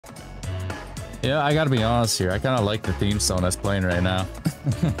Yeah, I gotta be honest here. I kind of like the theme song that's playing right now.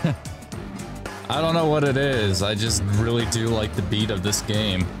 I don't know what it is. I just really do like the beat of this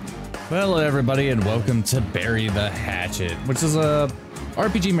game. Well, hello everybody, and welcome to Beary the Hatchet, which is a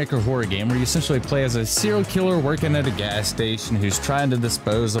RPG Maker horror game where you essentially play as a serial killer working at a gas station who's trying to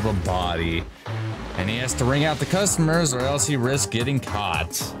dispose of a body. And he has to ring out the customers or else he risks getting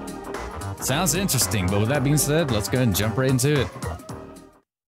caught. Sounds interesting, but with that being said, let's go ahead and jump right into it.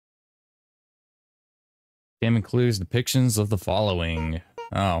 Game includes depictions of the following.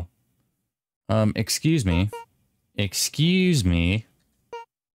 Oh. Excuse me. Excuse me.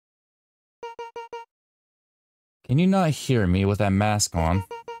 Can you not hear me with that mask on?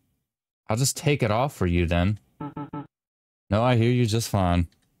 I'll just take it off for you then. No, I hear you just fine.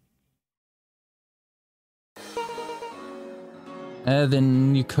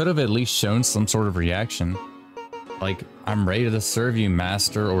 Then you could have at least shown some sort of reaction. Like, I'm ready to serve you,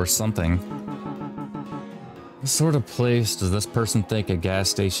 master, or something. What sort of place does this person think a gas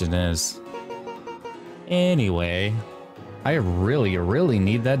station is? Anyway, I really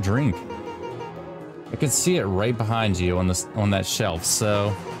need that drink. I can see it right behind you on that shelf,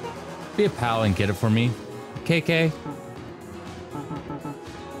 so be a pal and get it for me. KK?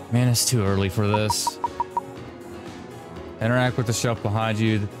 Man, it's too early for this. Interact with the shelf behind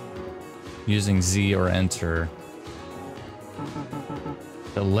you using Z or enter.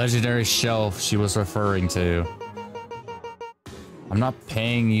 The legendary shelf she was referring to. I'm not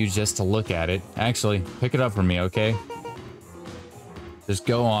paying you just to look at it. Actually, pick it up for me, okay? Just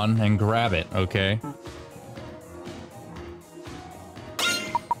go on and grab it, okay?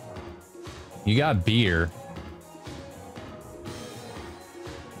 You got beer.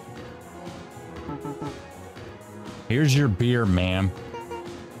 Here's your beer, ma'am.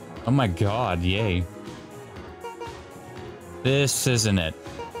 Oh my god, yay. This isn't it.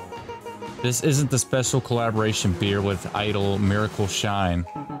 This isn't the special collaboration beer with Idol Miracle Shine.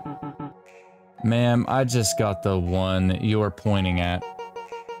 Ma'am, I just got the one you are pointing at.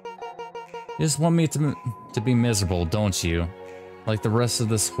 You just want me to be miserable, don't you? Like the rest of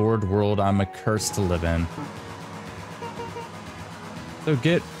this horrid world I'm accursed to live in. So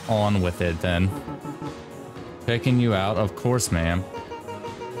get on with it then. Checking you out, of course, ma'am.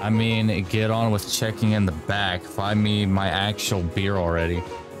 I mean, get on with checking in the back. Find me my actual beer already.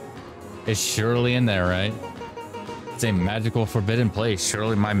 It's surely in there, right? It's a magical forbidden place.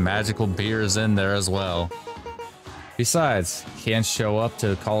 Surely my magical beer is in there as well. Besides, can't show up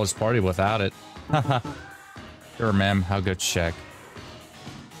to a college party without it. Haha. Sure, ma'am. I'll go check.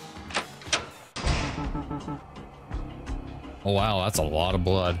 Oh, wow. That's a lot of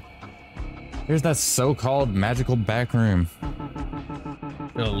blood. Here's that so-called magical back room.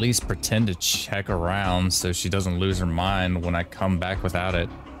 I'll at least pretend to check around so she doesn't lose her mind when I come back without it.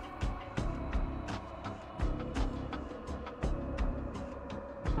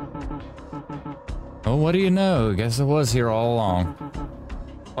 Oh, what do you know? Guess it was here all along.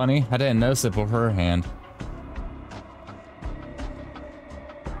 Funny, I didn't notice it beforehand.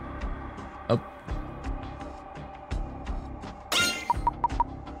 Oh.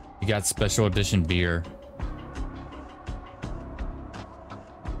 You got special edition beer.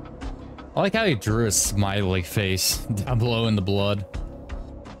 I like how he drew a smiley face down below in the blood.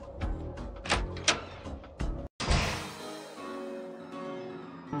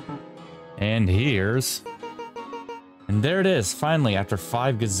 And here's... And there it is, finally, after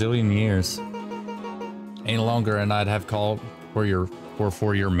 5 gazillion years. Ain't longer and I'd have called for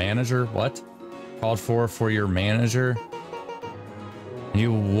your manager? What? Called for your manager?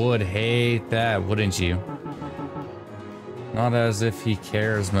 You would hate that, wouldn't you? Not as if he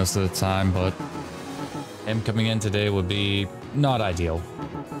cares most of the time, but him coming in today would be not ideal.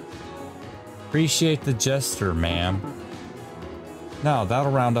 Appreciate the gesture, ma'am. Now,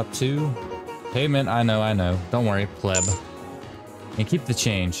 that'll round up to... Payment, I know. Don't worry, pleb. And keep the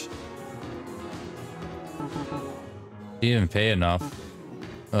change. You didn't pay enough.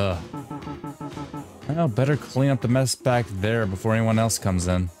 Ugh. Well, better clean up the mess back there before anyone else comes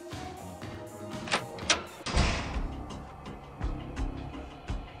in.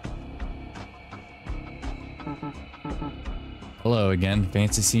 Hello again,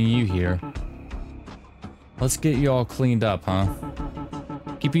 fancy seeing you here. Let's get you all cleaned up, huh?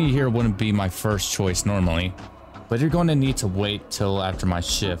 Keeping you here wouldn't be my first choice normally, but you're going to need to wait till after my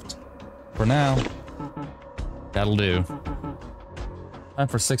shift. For now, that'll do. Time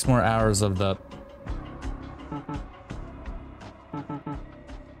for 6 more hours of the...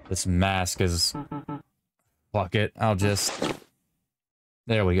 This mask is... Fuck it, I'll just...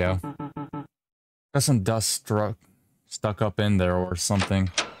 There we go. Got some dust stuck up in there or something.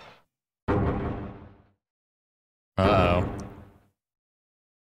 Uh-oh.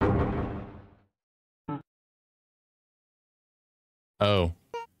 Oh.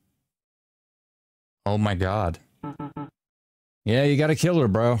 Oh my god. Yeah, you gotta kill her,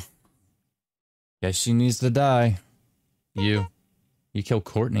 bro. Guess she needs to die. You killed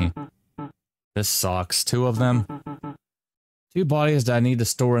Courtney. This sucks. 2 of them. 2 bodies that I need to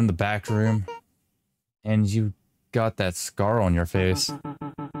store in the back room. And you got that scar on your face. I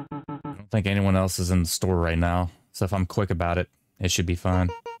don't think anyone else is in the store right now. So if I'm quick about it, it should be fine.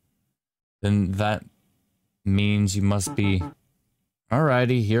 Then that means you must be...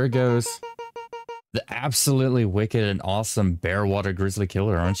 Alrighty, here it goes. The absolutely wicked and awesome Bearwater Grizzly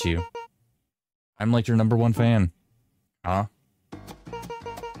Killer, aren't you? I'm like your #1 fan. Huh?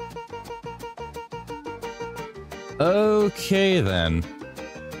 Okay then.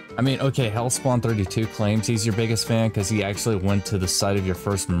 I mean, okay, Hellspawn32 claims he's your biggest fan because he actually went to the site of your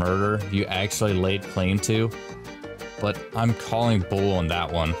first murder you actually laid claim to. But I'm calling bull on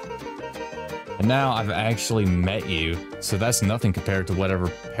that one. And now I've actually met you, so that's nothing compared to whatever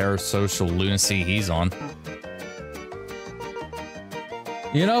parasocial lunacy he's on.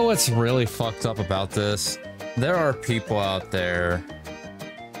 You know what's really fucked up about this? There are people out there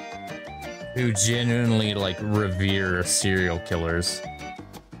who genuinely, like, revere serial killers.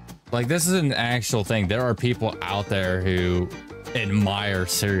 Like, this is an actual thing. There are people out there who admire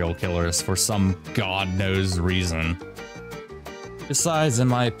serial killers for some god knows reason. Besides, in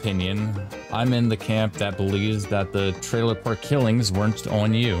my opinion, I'm in the camp that believes that the trailer park killings weren't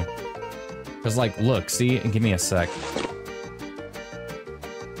on you. Cause like, look, see, give me a sec.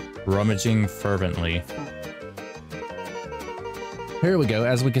 Rummaging fervently. Here we go.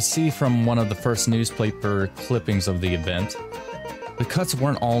 As we can see from one of the first newspaper clippings of the event, the cuts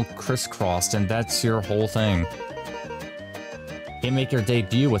weren't all crisscrossed, and that's your whole thing. Can't make your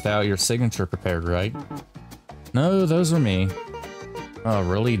debut without your signature prepared, right? No, those are me. Oh,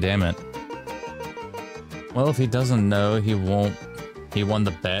 really? Damn it. Well, if he doesn't know, he won't. He won the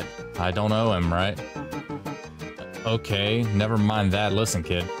bet. I don't owe him, right? Okay, never mind that. Listen,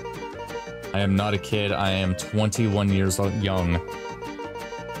 kid. I am not a kid. I am 21 years young.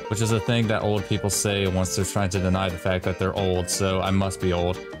 Which is a thing that old people say once they're trying to deny the fact that they're old, so I must be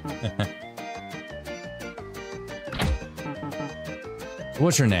old.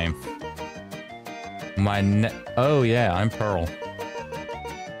 What's your name? Oh yeah, I'm Pearl.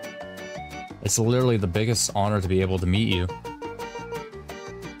 It's literally the biggest honor to be able to meet you.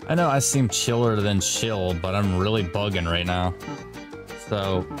 I know I seem chiller than chill, but I'm really bugging right now.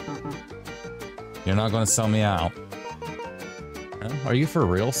 So, you're not gonna sell me out. Are you for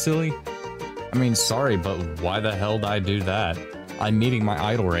real, silly? I mean, sorry, but why the hell did I do that? I'm meeting my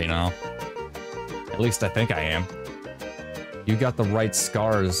idol right now. At least I think I am. You got the right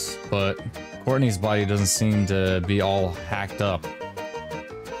scars, but Courtney's body doesn't seem to be all hacked up.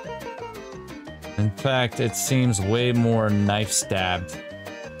 In fact, it seems way more knife-stabbed.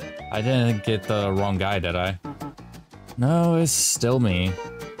 I didn't get the wrong guy, did I? No, it's still me.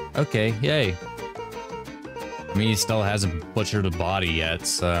 Okay, yay. I mean, he still hasn't butchered a body yet,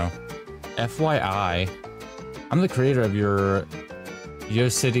 so... FYI, I'm the creator of your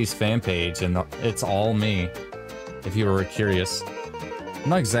YoCities fan page, and it's all me, if you were curious. I'm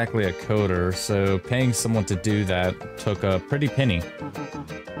not exactly a coder, so paying someone to do that took a pretty penny.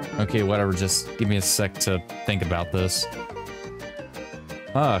 Okay, whatever, just give me a sec to think about this.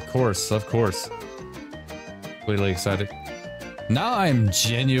 Ah, of course. Completely excited. Now I'm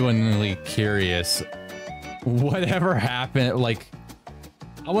genuinely curious. Whatever happened, like,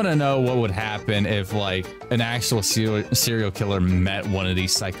 I want to know what would happen if, like, an actual serial killer met one of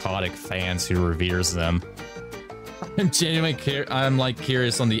these psychotic fans who reveres them. I'm genuinely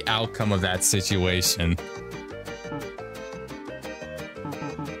curious on the outcome of that situation.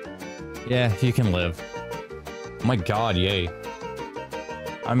 Yeah, you can live. Oh my god, yay.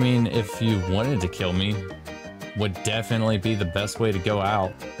 I mean, if you wanted to kill me, would definitely be the best way to go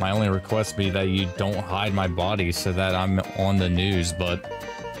out. My only request would be that you don't hide my body so that I'm on the news, but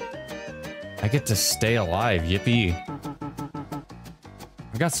I get to stay alive, yippee.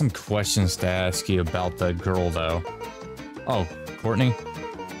 I got some questions to ask you about the girl, though. Oh, Courtney?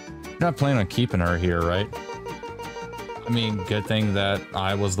 You're not planning on keeping her here, right? I mean, good thing that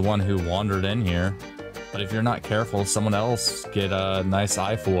I was the one who wandered in here. But if you're not careful, someone else get a nice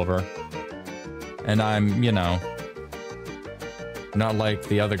eyeful of her. And I'm, you know, not like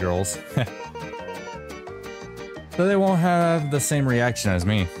the other girls. So they won't have the same reaction as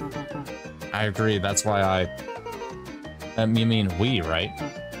me. I agree, that's why you mean we, right?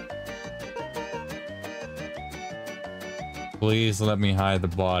 Please let me hide the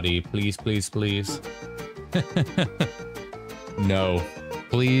body. Please, please, please. No.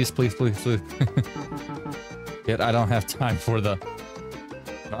 Please, please, please, please. Yet I don't have time for the...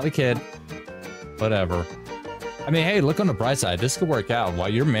 Not a kid. Whatever. I mean, hey, look on the bright side. This could work out. While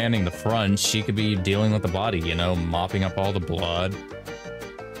you're manning the front, she could be dealing with the body, you know, mopping up all the blood,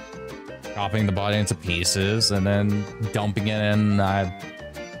 chopping the body into pieces, and then dumping it in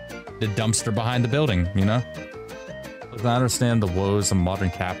the dumpster behind the building, you know? Look, I understand the woes of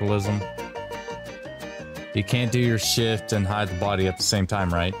modern capitalism. You can't do your shift and hide the body at the same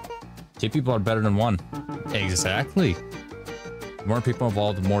time, right? Two people are better than one. Exactly. The more people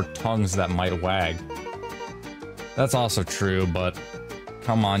involved, the more tongues that might wag. That's also true, but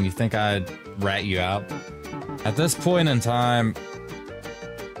come on, you think I'd rat you out? At this point in time,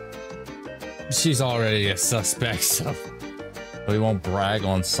 she's already a suspect, so we won't brag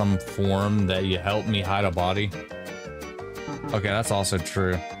on some form that you helped me hide a body. Okay, that's also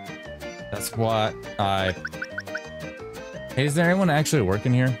true. That's what I... Hey, is there anyone actually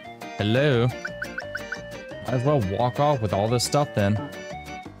working here? Hello? Might as well walk off with all this stuff then.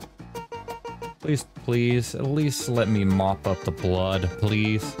 Please, please, at least let me mop up the blood,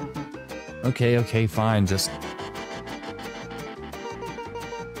 please. Okay, okay, fine, just...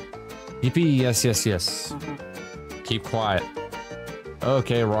 Yippee, yes, yes, yes. Keep quiet.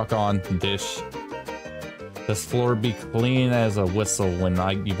 Okay, rock on, dish. This floor be clean as a whistle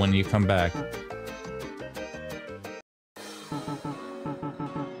when you come back.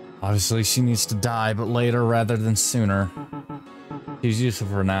 Obviously, she needs to die, but later rather than sooner. She's useful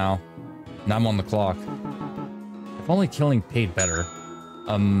for now. And I'm on the clock. If only killing paid better.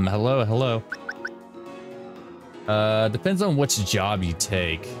 Hello, hello. Depends on which job you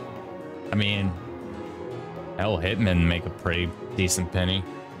take. I mean, hell, hitmen make a pretty decent penny.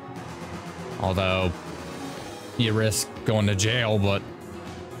 Although, you risk going to jail, but...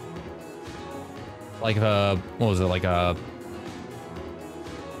 Like, what was it, like a...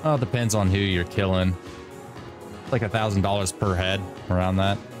 Oh, it depends on who you're killing. Like $1,000 per head, around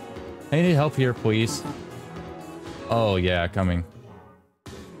that. I need help here, please. Oh, yeah, coming.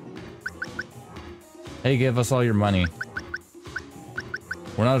 Hey, give us all your money.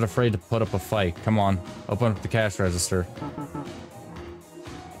 We're not afraid to put up a fight. Come on, open up the cash register.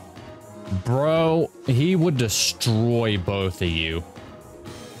 Bro, he would destroy both of you.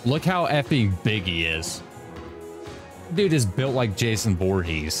 Look how effing big he is. Dude is built like Jason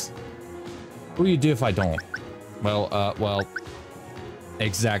Voorhees. What do you do if I don't? Well,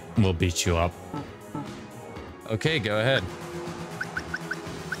 Exact will beat you up. Okay, go ahead.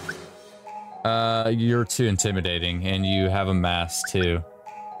 You're too intimidating, and you have a mask too.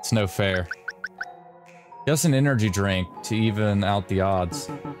 It's no fair. Just an energy drink to even out the odds.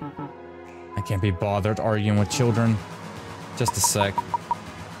 I can't be bothered arguing with children. Just a sec.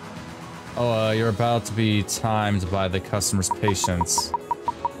 Oh, you're about to be timed by the customer's patience.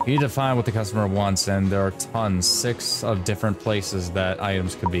 You need to find what the customer wants, and there are tons, 6 of different places that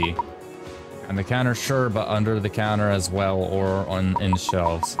items could be. On the counter, sure, but under the counter as well, or in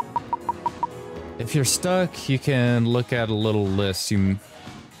shelves. If you're stuck, you can look at a little list you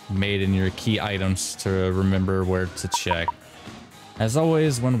made in your key items to remember where to check. As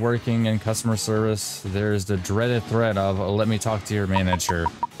always, when working in customer service, there's the dreaded threat of, let me talk to your manager.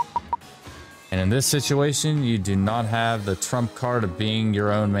 And in this situation, you do not have the trump card of being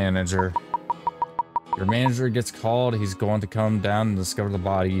your own manager. Your manager gets called, he's going to come down and discover the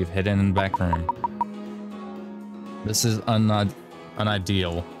body you've hidden in the back room. This is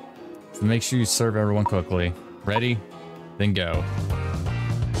unideal. So make sure you serve everyone quickly. Ready? Then go.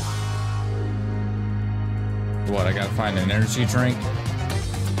 What, I gotta find an energy drink?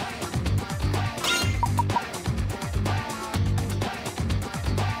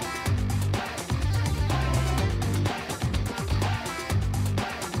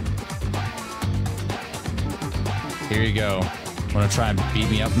 Here you go. Wanna try and beat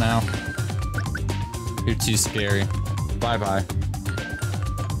me up now? You're too scary. Bye-bye.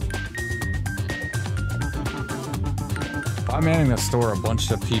 By manning the store, a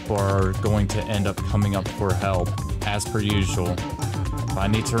bunch of people are going to end up coming up for help, as per usual. But I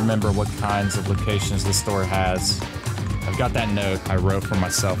need to remember what kinds of locations the store has. I've got that note I wrote for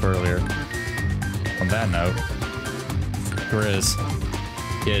myself earlier. On that note, Grizz,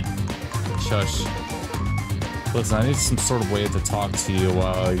 kid, shush. Listen, I need some sort of way to talk to you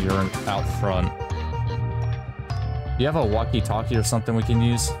while you're out front. Do you have a walkie-talkie or something we can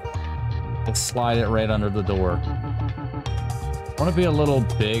use? Just slide it right under the door. I want to be a little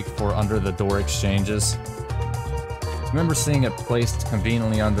big for under the door exchanges. I remember seeing it placed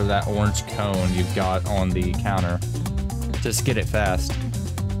conveniently under that orange cone you've got on the counter. Just get it fast.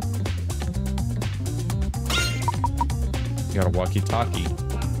 You got a walkie-talkie.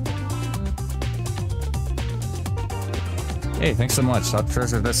 Hey, thanks so much. I'll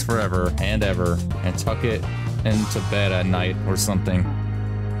treasure this forever and ever and tuck it into bed at night or something.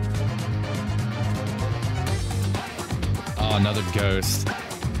 Oh, another ghost.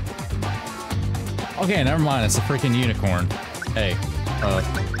 Okay, never mind. It's a freaking unicorn. Hey, got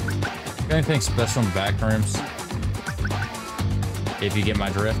anything special in the back rooms? If you get my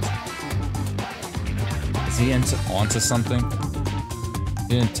drift. Is he onto something?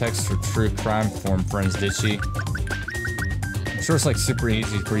 He didn't text for true crime forum friends, did she? I'm sure it's like super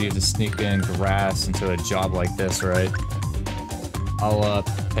easy for you to sneak in grass into a job like this, right? I'll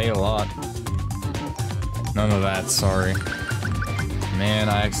pay a lot. None of that, sorry. Man,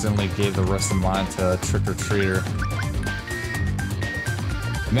 I accidentally gave the rest of mine to a trick-or-treater.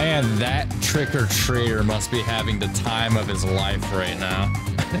 Man, that trick-or-treater must be having the time of his life right now.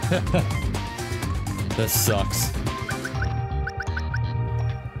 This sucks.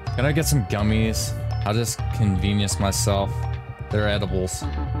 Can I get some gummies? I'll just convenience myself. They're edibles.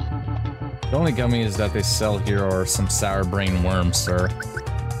 The only gummies that they sell here are some sour brain worms, sir.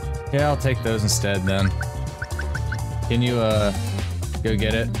 Yeah, I'll take those instead then. Can you, go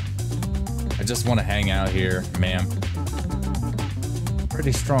get it? I just want to hang out here, ma'am.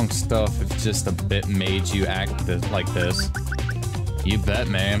 Pretty strong stuff if just a bit made you act like this. You bet,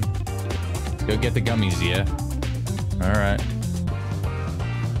 ma'am. Go get the gummies, yeah? Alright.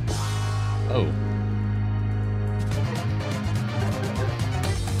 Oh.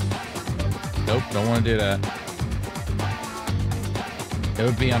 Nope, don't want to do that. It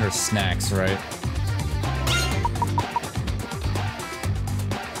would be under snacks, right?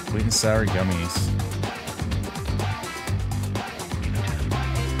 Sweet and sour gummies.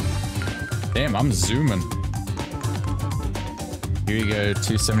 Damn, I'm zooming. Here you go,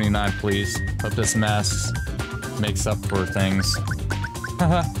 $2.79, please. Hope this mask makes up for things.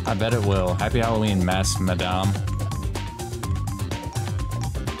 Haha, I bet it will. Happy Halloween, mask, madame.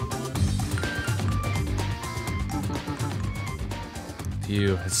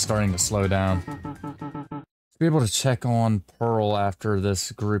 Phew, it's starting to slow down. Be able to check on Pearl after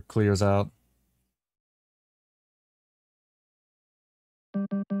this group clears out.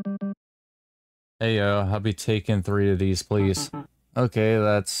 Hey yo, I'll be taking 3 of these, please. Okay,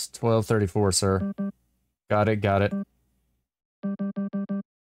 that's $12.34, sir. Got it, got it.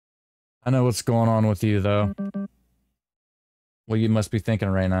 I know what's going on with you, though. What you must be thinking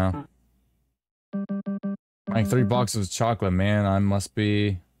right now. Buying 3 boxes of chocolate, man. I must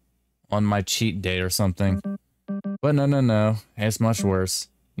be on my cheat day or something. But no. It's much worse.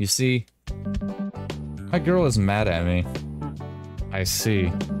 You see, my girl is mad at me. I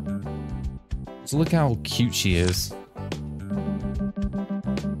see. So look how cute she is.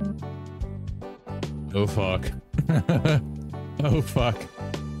 Oh fuck. Oh fuck.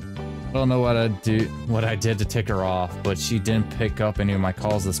 I don't know what I did to tick her off, but she didn't pick up any of my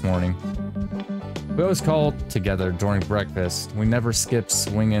calls this morning. We always called together during breakfast. We never skipped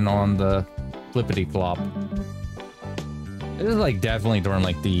swinging on the flippity flop. It was like definitely during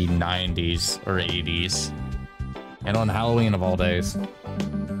like the 90s or 80s. And on Halloween of all days.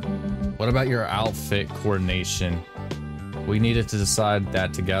 What about your outfit coordination? We needed to decide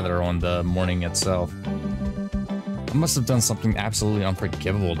that together on the morning itself. I must have done something absolutely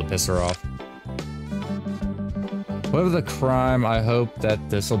unforgivable to piss her off. Whatever the crime, I hope that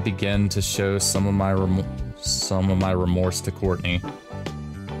this will begin to show some of my remorse to Courtney.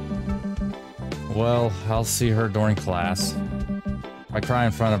 Well, I'll see her during class. If I cry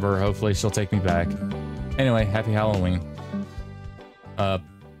in front of her, hopefully she'll take me back. Anyway, happy Halloween.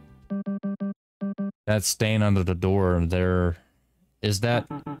 That stain under the door there, is that...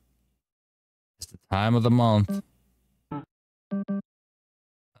 It's the time of the month.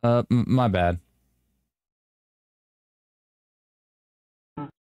 My bad.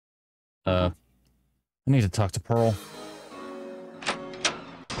 I need to talk to Pearl.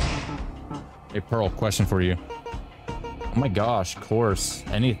 Hey Pearl, question for you. Oh my gosh, of course,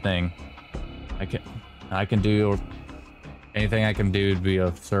 anything. I can do, anything I can do to be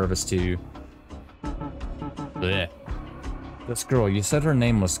of service to you. Blech. This girl, you said her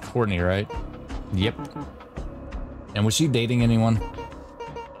name was Courtney, right? Yep. And was she dating anyone?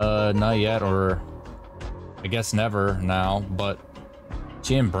 Not yet, or I guess never now, but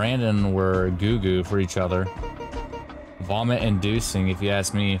she and Brandon were goo-goo for each other. Vomit-inducing, if you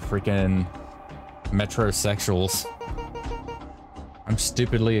ask me, freaking metrosexuals. I'm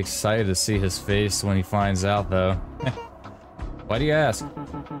stupidly excited to see his face when he finds out, though. Why do you ask?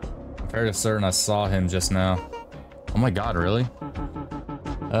 I'm fairly certain I saw him just now. Oh my god, really?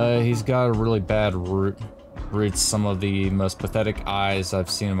 He's got a really bad reads some of the most pathetic eyes I've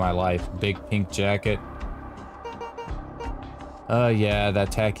seen in my life. Big pink jacket. Yeah,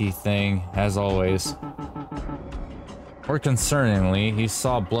 that tacky thing, as always. More concerningly, he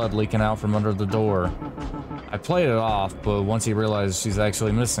saw blood leaking out from under the door. I played it off, but once he realized she's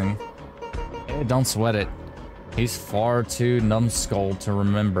actually missing, hey, don't sweat it. He's far too numbskulled to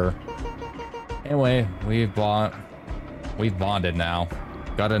remember. Anyway, we've bonded now.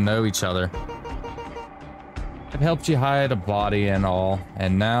 Gotta know each other. I've helped you hide a body and all,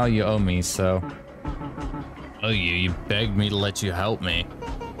 and now you owe me, so... Oh, you begged me to let you help me.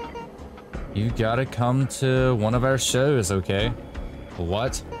 You gotta come to one of our shows, okay?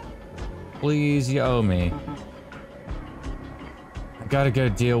 What? Please, you owe me. I gotta go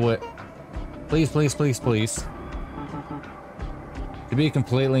deal with... Please, please, please, please. To be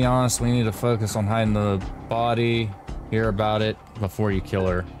completely honest, we need to focus on hiding the body, hear about it before you kill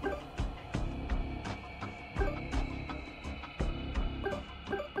her.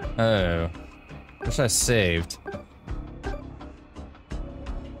 Oh. Wish I saved.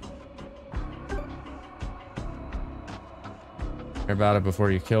 Hear about it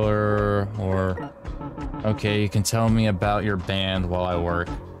before you kill her, or... Okay, you can tell me about your band while I work.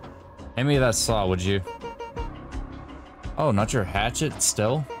 Hand me that saw, would you? Oh, not your hatchet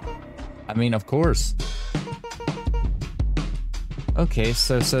still? I mean, of course. Okay,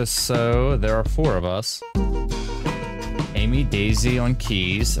 so, there are 4 of us. Amy Daisy on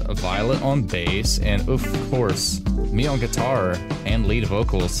keys, Violet on bass, and of course, me on guitar and lead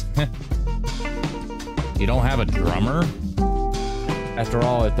vocals. You don't have a drummer? After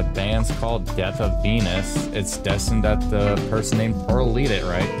all, if the band's called Death of Venus, it's destined that the person named Pearl lead it,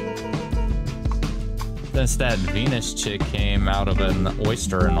 right? Since that Venus chick came out of an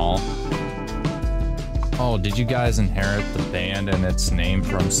oyster and all. Oh, did you guys inherit the band and its name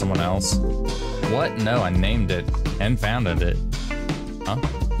from someone else? What? No, I named it and founded it. Huh?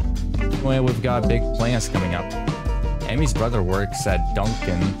 Well, we've got big plans coming up. Amy's brother works at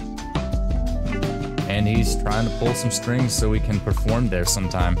Duncan, and he's trying to pull some strings so we can perform there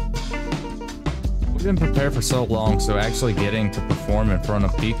sometime. We've been prepared for so long, so actually getting to perform in front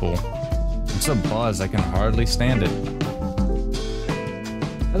of people, I'm so buzzed I can hardly stand it.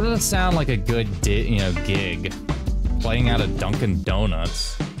 That doesn't sound like a good gig. Playing out of Dunkin'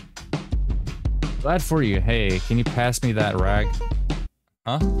 Donuts. Glad for you. Hey, can you pass me that rag?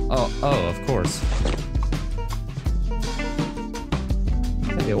 Huh? Oh, of course.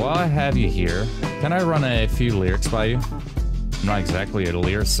 Hey, while I have you here, can I run a few lyrics by you? I'm not exactly a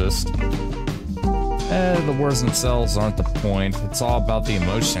lyricist. The words themselves aren't the point. It's all about the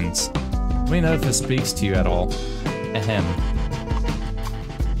emotions. Let me know if it speaks to you at all. Ahem.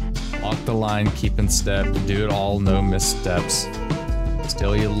 Walk the line, keep in step, do it all, no missteps.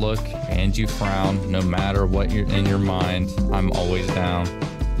 Still you look and you frown, no matter what you're in your mind, I'm always down.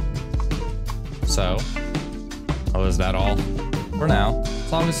 So, oh, is that all? For now,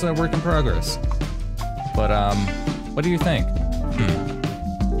 it's obviously a work in progress. But, what do you think?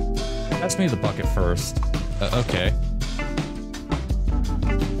 Pass me the bucket first. Okay.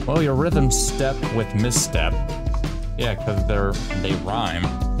 Well, your rhythm step with misstep. Yeah, because they rhyme.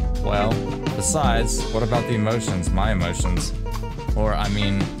 Well, besides, what about the emotions? My emotions. Or, I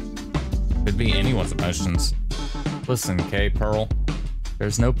mean, could be anyone's emotions. Listen, Kay, Pearl,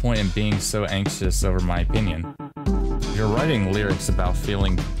 there's no point in being so anxious over my opinion. If you're writing lyrics about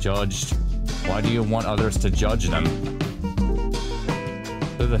feeling judged, why do you want others to judge them?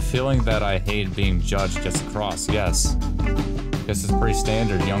 So the feeling that I hate being judged gets across, yes. Guess it's pretty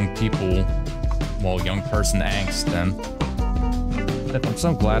standard young person angst then. I'm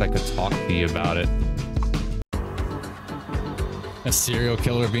so glad I could talk to you about it. A serial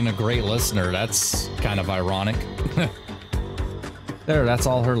killer being a great listener, that's kind of ironic. There, that's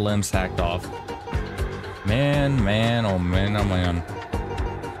all her limbs hacked off. Man, oh man, oh man.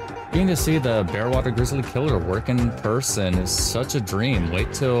 Getting to see the Bearwater Grizzly Killer work in person is such a dream.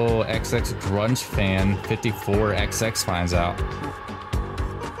 Wait till XX Grunge fan 54XX finds out.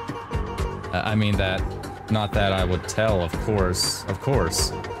 I mean that, not that I would tell, of course. Of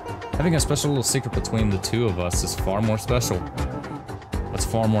course. Having a special little secret between the two of us is far more special. What's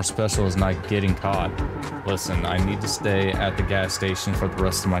far more special is not getting caught. Listen, I need to stay at the gas station for the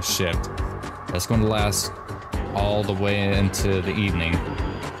rest of my shift. That's going to last all the way into the evening.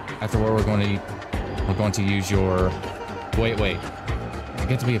 Afterward, we're going to use your... Wait. I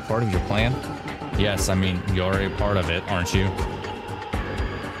get to be a part of your plan? Yes, I mean, you're a part of it, aren't you?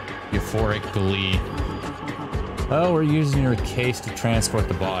 Euphoric glee. Oh, we're using your case to transport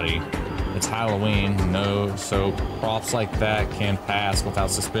the body. It's Halloween, so props like that can't pass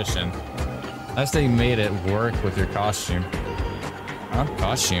without suspicion. Nice that you made it work with your costume. Huh?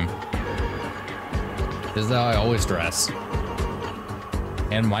 Costume? This is how I always dress.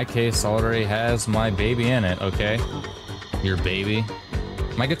 And my case already has my baby in it, okay? Your baby?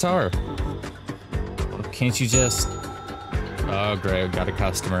 My guitar. Can't you just... Oh, great, got a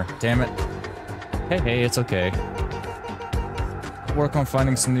customer. Damn it. Hey, it's okay. Work on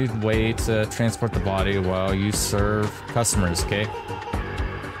finding some new way to transport the body while you serve customers, okay?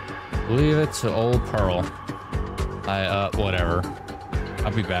 Leave it to old Pearl. Whatever.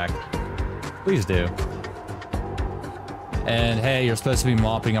 I'll be back. Please do. And hey, you're supposed to be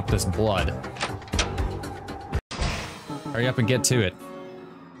mopping up this blood. Hurry up and get to it.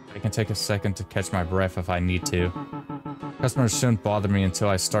 I can take a second to catch my breath if I need to. Customers shouldn't bother me until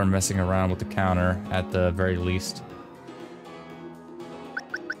I start messing around with the counter, at the very least.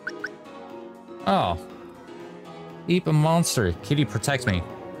 Oh. Eep a monster. Kitty, protect me.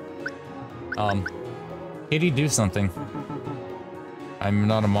 Kitty, do something. I'm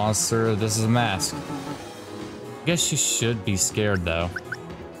not a monster, this is a mask. I guess you should be scared, though.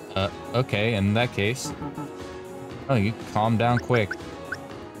 Okay, in that case. Oh, you calm down quick.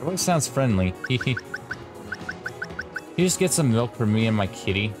 Your voice sounds friendly. Hehe. You just get some milk for me and my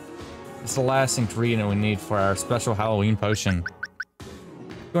kitty. It's the last ingredient we need for our special Halloween potion.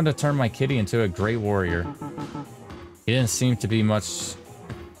 I'm going to turn my kitty into a great warrior. He didn't seem to do much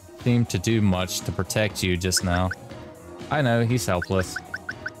to protect you just now. I know, he's helpless.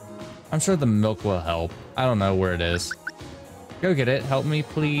 I'm sure the milk will help. I don't know where it is. Go get it. Help me,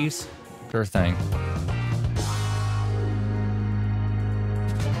 please. Sure thing.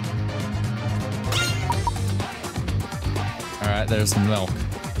 Alright, there's the milk.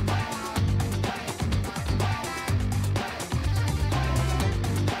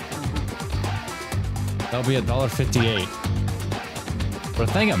 That'll be $1.58. For a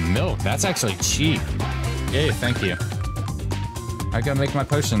thing of milk, that's actually cheap. Yay, thank you. I gotta make my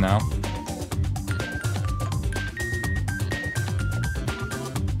potion now.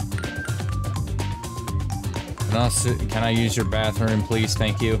 Can I use your bathroom, please?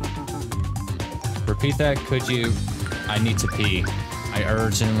 Thank you. Repeat that, could you? I need to pee. I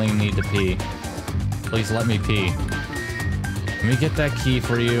urgently need to pee. Please let me pee. Let me get that key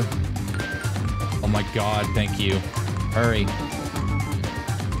for you. Oh my god, thank you. Hurry.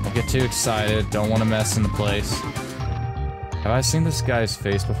 Don't get too excited. Don't want to mess in the place. Have I seen this guy's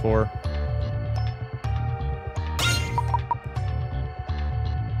face before?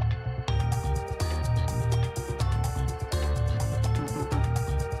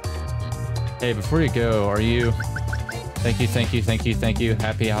 Hey, before you go, are you... Thank you, thank you, thank you, thank you.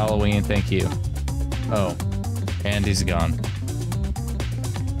 Happy Halloween, thank you. Oh, and he's gone.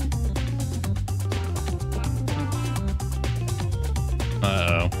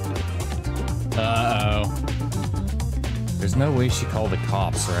 Uh-oh. Uh-oh. There's no way she called the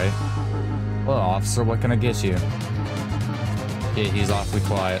cops, right? Well, officer, what can I get you? Yeah, he's awfully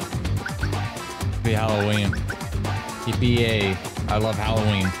quiet. Happy Halloween. Yippee-yay. I love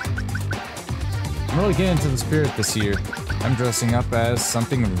Halloween. I'm really getting into the spirit this year. I'm dressing up as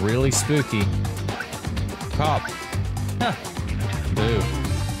something really spooky. Cop. Huh. Boo.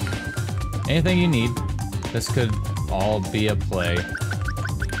 Anything you need. This could all be a play.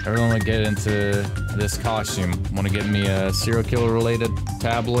 Everyone would get into this costume. Want to get me a serial killer related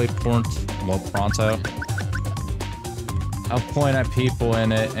tabloid pronto. I'll point at people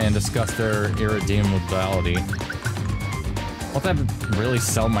in it and discuss their irredeemability. Won't that really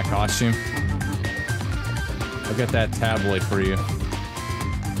sell my costume? I'll get that tabloid for you.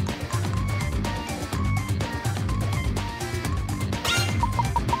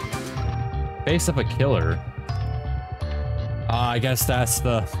 Face of a killer. I guess that's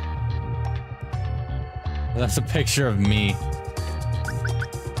a picture of me.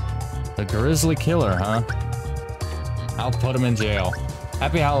 The grizzly killer, huh? I'll put him in jail.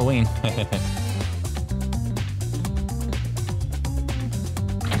 Happy Halloween.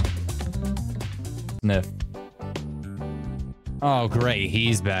 Sniff. Oh, great.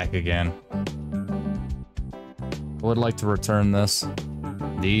 He's back again. I would like to return this.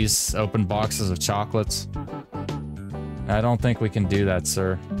 These open boxes of chocolates. I don't think we can do that,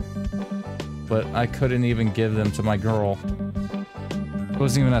 sir. But I couldn't even give them to my girl. I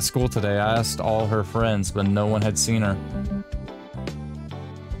wasn't even at school today. I asked all her friends, but no one had seen her.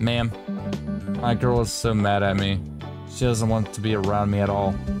 Ma'am, my girl is so mad at me. She doesn't want to be around me at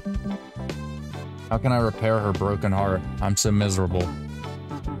all. How can I repair her broken heart? I'm so miserable.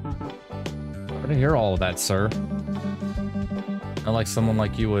 Where to hear all of that, sir? Not like someone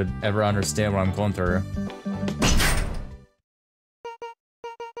like you would ever understand what I'm going through.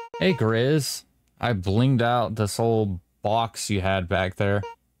 Hey, Grizz. I blinged out this whole box you had back there.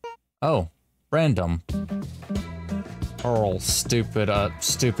 Oh, random. Pearl, stupid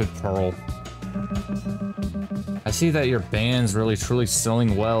Pearl. I see that your band's really truly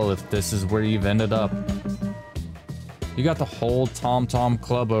selling well if this is where you've ended up. You got the whole Tom Tom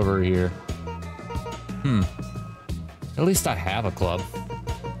club over here. At least I have a club.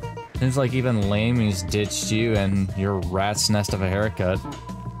 Seems like even Lamey's ditched you and your rat's nest of a haircut.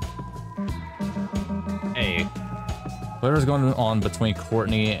 Hey, whatever's going on between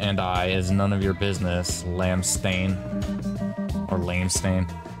Courtney and I is none of your business, Lamstain. Or Lamestain.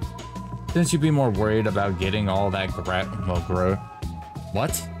 Shouldn't you be more worried about getting all that grow?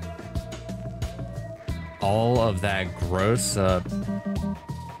 What? All of that gross,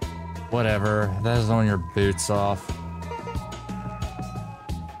 whatever. That is on your boots off.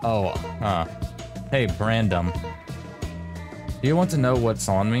 Oh, hey, Brandon. Do you want to know what's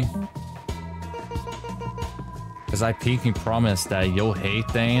on me? Because I pinky promise that you'll hate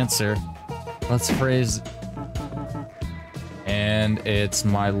the answer. Let's phrase... And it's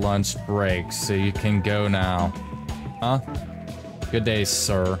my lunch break, so you can go now. Huh? Good day,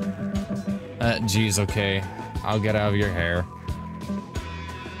 sir. Geez, okay. I'll get out of your hair.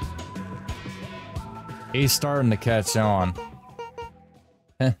 He's starting to catch on.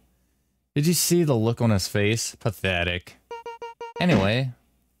 Did you see the look on his face? Pathetic. Anyway.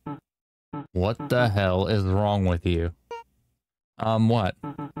 What the hell is wrong with you? What?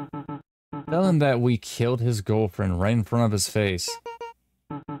 Tell him that we killed his girlfriend right in front of his face.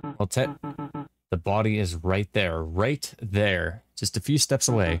 Well, the body is right there. Just a few steps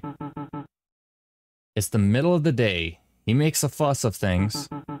away. It's the middle of the day. He makes a fuss of things.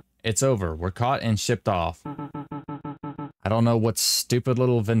 It's over. We're caught and shipped off. I don't know what stupid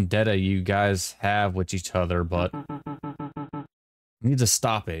little vendetta you guys have with each other, but you need to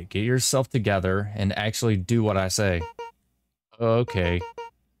stop it. Get yourself together and actually do what I say. Okay.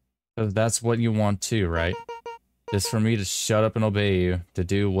 Because that's what you want too, right? Just for me to shut up and obey you, to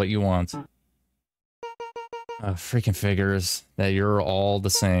do what you want. Freaking figures that you're all the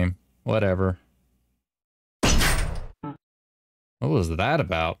same. Whatever. What was that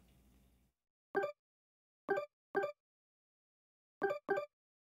about?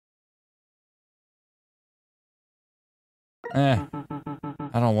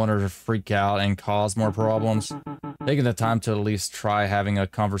 I don't want her to freak out and cause more problems. Taking the time to at least try having a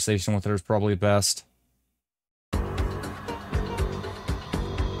conversation with her is probably best.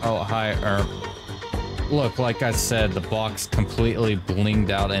 Oh, hi, look, like I said, the box completely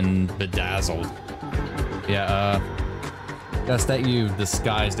blinged out and bedazzled. Yeah, guess that you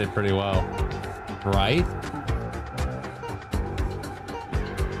disguised it pretty well. Right?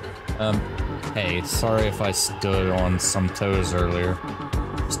 Hey, sorry if I stood on some toes earlier.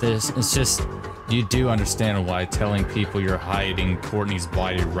 It's just, you do understand why telling people you're hiding Courtney's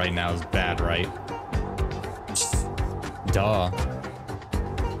body right now is bad, right? Duh.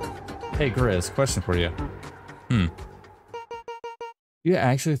 Hey, Grizz, question for you. Do you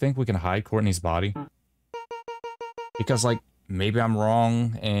actually think we can hide Courtney's body? Because, like, maybe I'm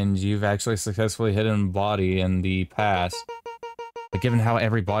wrong and you've actually successfully hidden a body in the past. But given how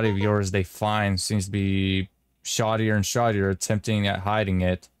every body of yours they find seems to be shoddier and shoddier attempting at hiding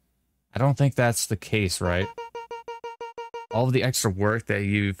it, I don't think that's the case, right? All of the extra work that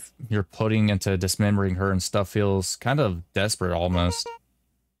you're putting into dismembering her and stuff feels kind of desperate almost.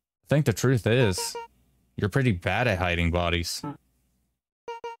 I think the truth is, you're pretty bad at hiding bodies.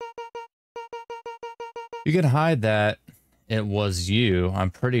 You can hide that it was you.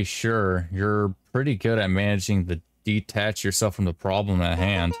 I'm pretty sure you're pretty good at managing to detach yourself from the problem at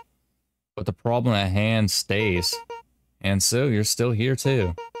hand. But the problem at hand stays. And so you're still here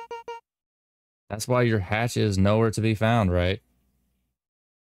too. That's why your hatchet is nowhere to be found, right?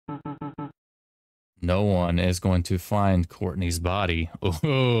 No one is going to find Courtney's body.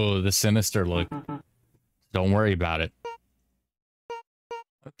 Oh, the sinister look. Don't worry about it.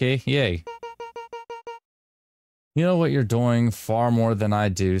 Okay, yay. You know what you're doing far more than I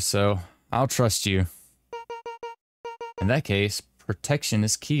do, so I'll trust you. In that case, protection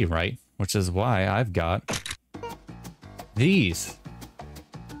is key, right? Which is why I've got these.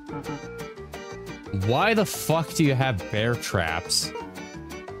 Why the fuck do you have bear traps?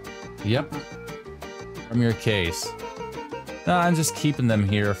 Yep. From your case. No, I'm just keeping them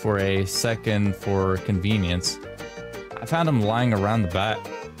here for a second for convenience. I found them lying around the back.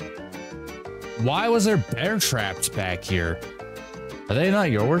 Why was there bear traps back here? Are they not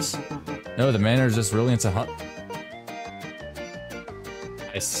yours? No, the man is just really into hunt.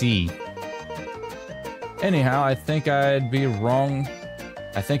 I see. Anyhow, I think I'd be wrong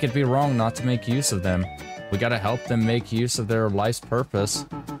I think it'd be wrong not to make use of them. We gotta help them make use of their life's purpose.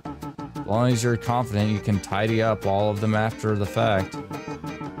 As long as you're confident you can tidy up all of them after the fact.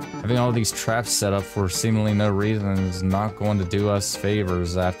 Having all these traps set up for seemingly no reason is not going to do us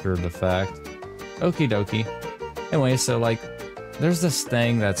favors after the fact. Okie dokie. Anyway, so like, there's this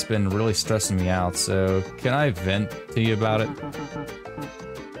thing that's been really stressing me out, so can I vent to you about it?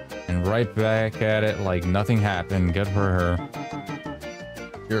 And right back at it like nothing happened. Good for her.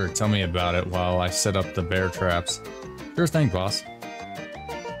 Sure, tell me about it while I set up the bear traps. Sure thing, boss.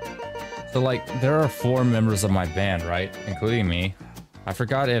 So like, there are 4 members of my band, right? Including me. I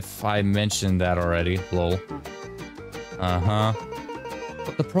forgot if I mentioned that already, lol. Uh-huh.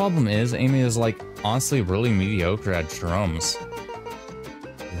 But the problem is, Amy is like, honestly really mediocre at drums.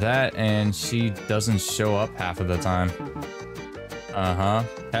 That, and she doesn't show up half of the time. Uh-huh.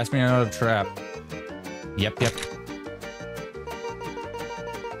 Pass me another trap. Yep.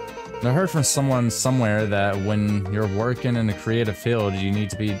 I heard from someone somewhere that when you're working in a creative field, you need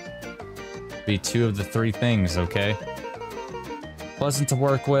to be 2 of the 3 things, okay? Pleasant to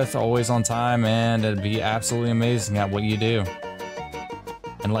work with, always on time, and it'd be absolutely amazing at what you do.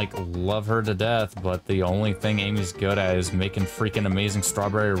 And like, love her to death, but the only thing Amy's good at is making freaking amazing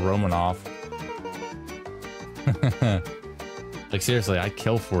strawberry Romanoff. Like seriously, I'd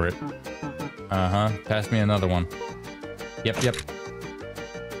kill for it. Uh-huh, pass me another one. Yep.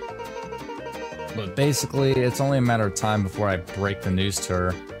 But basically, it's only a matter of time before I break the news to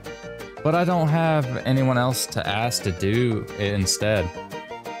her. But I don't have anyone else to ask to do it instead.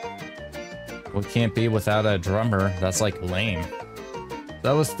 We can't be without a drummer, that's like lame.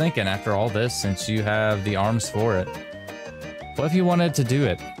 So I was thinking, after all this, since you have the arms for it, what if you wanted to do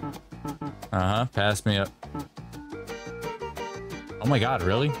it? Uh-huh, pass me up. Oh my god,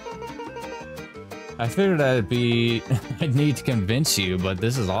 really? I figured I'd need to convince you, but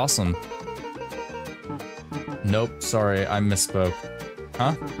this is awesome. Nope, sorry, I misspoke.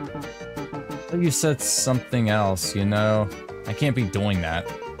 Huh? You said something else, you know. I can't be doing that.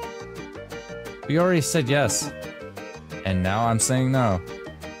 You already said yes. And now I'm saying no.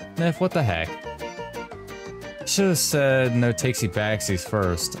 Niff, what the heck? Should have said no takesy backsies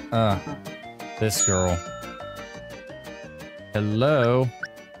first. This girl. Hello?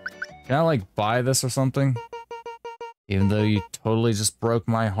 Can I like buy this or something? Even though you totally just broke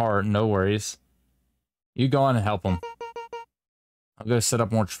my heart, no worries. You go on and help him. I'll go set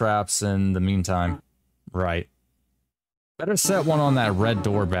up more traps in the meantime. Right. Better set one on that red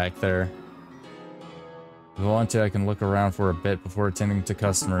door back there. If I want to, I can look around for a bit before attending to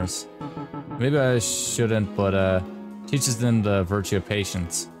customers. Maybe I shouldn't, but teaches them the virtue of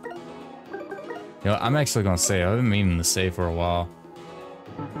patience. You know, I'm actually gonna say, I've been meaning to say for a while.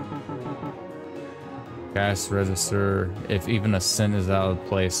 Cash register. If even a cent is out of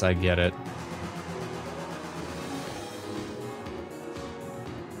place, I get it.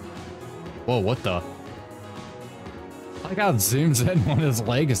 Whoa, what the? I got zooms in on his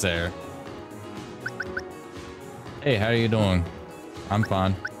legs there. Hey, how are you doing? I'm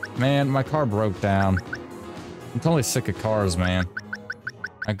fine. Man, my car broke down. I'm totally sick of cars, man.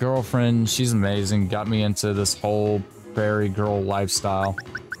 My girlfriend, she's amazing, got me into this whole fairy girl lifestyle.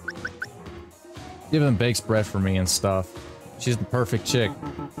 She even bakes bread for me and stuff. She's the perfect chick.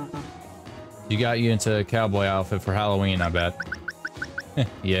 She got you into a cowboy outfit for Halloween, I bet.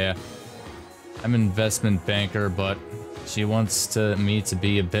 Yeah. I'm an investment banker, but she wants me to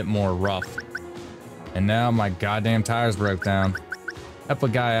be a bit more rough. And now my goddamn tires broke down. Help a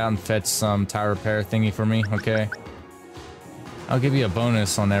guy out and fetch some tire repair thingy for me, okay? I'll give you a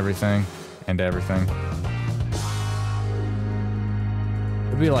bonus on everything. And everything.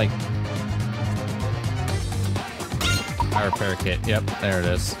 It'd be like... tire repair kit. Yep, there it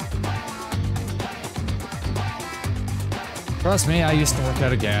is. Trust me, I used to work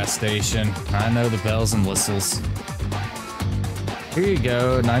at a gas station. I know the bells and whistles. Here you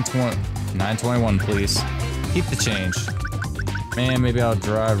go, 921, please. Keep the change. Man, maybe I'll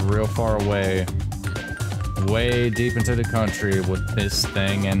drive real far away. Way deep into the country with this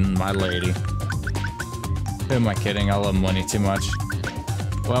thing and my lady. Who am I kidding? I love money too much.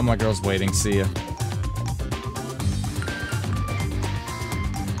 Well, my girl's waiting. See ya.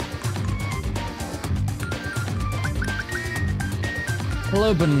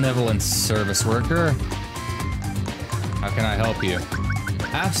 Hello, benevolent service worker. How can I help you?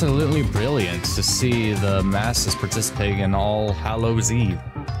 Absolutely brilliant to see the masses participating in All Hallows Eve.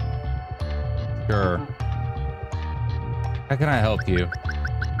 Sure. How can I help you?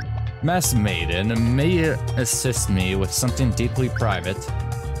 Mass Maiden, may you assist me with something deeply private?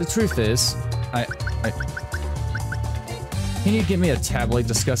 The truth is, Can you give me a tabloid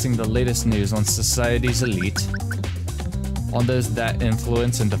discussing the latest news on society's elite? On those that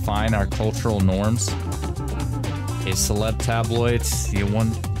influence and define our cultural norms? A celeb tabloid? You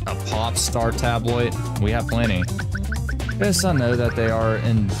want a pop star tabloid? We have plenty. Yes, I know that they are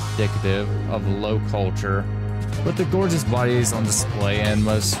indicative of low culture, but the gorgeous bodies on display and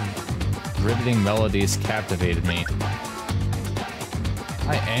most riveting melodies captivated me.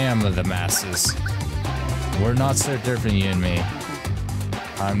 I am the masses. We're not so different, you and me.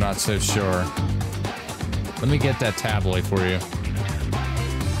 I'm not so sure. Let me get that tabloid for you.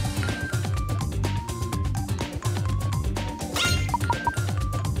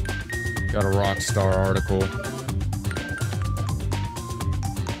 Got a Rockstar article.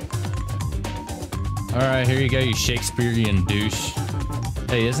 Alright, here you go, you Shakespearean douche.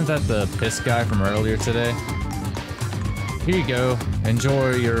 Hey, isn't that the piss guy from earlier today? Here you go.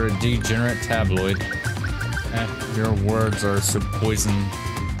 Enjoy your degenerate tabloid. Your words are so poison.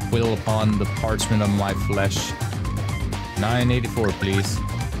 Quill upon the parchment of my flesh. $9.84, please.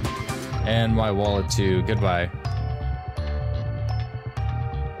 And my wallet too. Goodbye.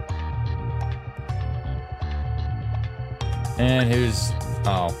 And who's...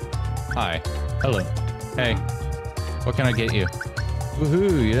 Oh. Hi. Hello. Hey. What can I get you?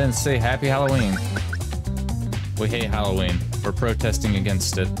 Woohoo! You didn't say Happy Halloween. We hate Halloween. We're protesting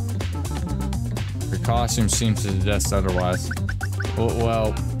against it. Your costume seems to suggest otherwise.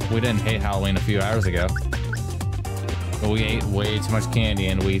 Well, we didn't hate Halloween a few hours ago. But we ate way too much candy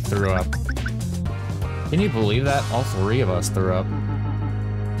and we threw up. Can you believe that? All three of us threw up.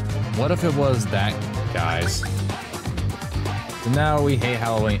 What if it was that, guys? So now we hate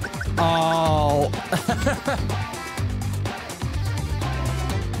Halloween. Oh!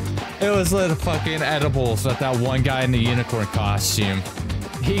 It was the fucking edibles that one guy in the unicorn costume.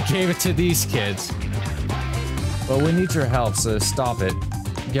 He gave it to these kids. But we need your help, so stop it.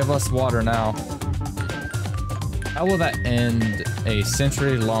 Give us water now. How will that end a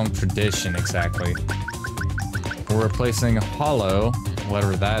century-long tradition, exactly? We're replacing hollow,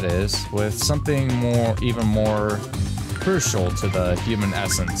 whatever that is, with something more, even more crucial to the human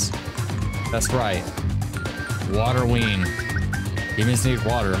essence. That's right. Waterween. Humans need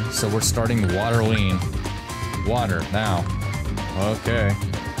water, so we're starting Waterween. Water, now. Okay.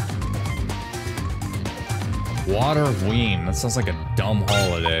 Waterween. That sounds like a dumb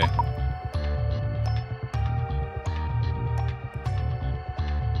holiday.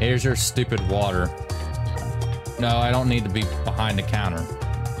 Here's your stupid water. No, I don't need to be behind the counter.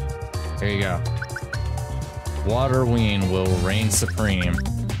 Here you go. Waterween will reign supreme.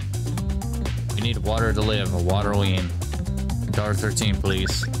 You need water to live, a Waterween. $1.13,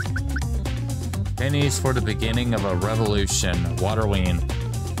 please. Pennies for the beginning of a revolution. Waterween.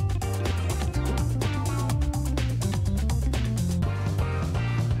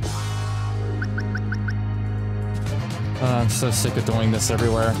 I'm so sick of doing this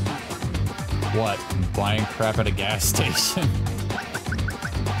everywhere. What? Buying crap at a gas station?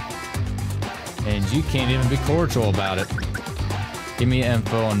 And you can't even be cordial about it. Give me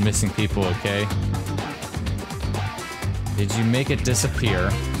info on missing people, okay? Did you make it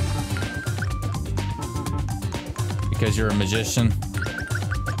disappear? Because you're a magician?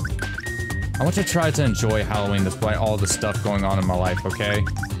 I want you to try to enjoy Halloween despite all the stuff going on in my life, okay?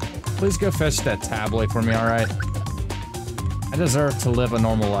 Please go fetch that tablet for me, alright? I deserve to live a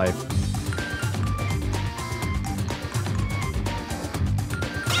normal life.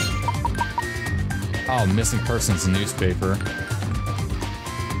 Oh, missing persons newspaper.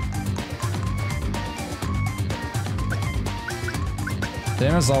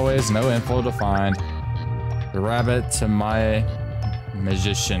 Same as always, no info to find. The rabbit to my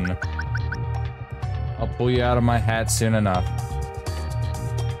magician. I'll pull you out of my hat soon enough.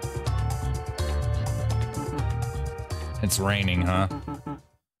 It's raining, huh?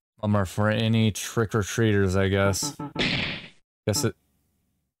 Bummer for any trick-or-treaters, I guess. Guess it...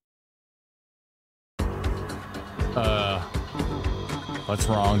 What's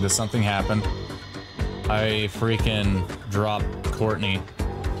wrong? Did something happen? I freaking dropped Courtney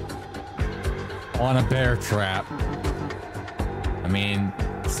on a bear trap. I mean,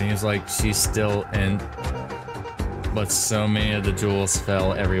 seems like she's still in, but so many of the jewels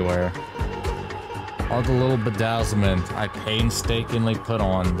fell everywhere. All the little bedazzlement I painstakingly put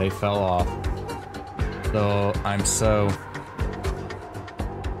on, they fell off. So I'm so...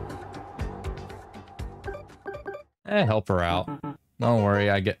 help her out. Don't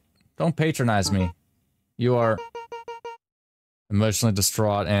worry, don't patronize me. You are emotionally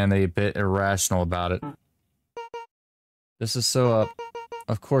distraught and a bit irrational about it. This is so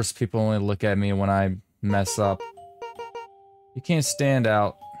of course people only look at me when I mess up. You can't stand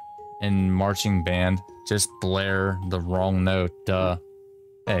out in marching band. Just blare the wrong note, duh.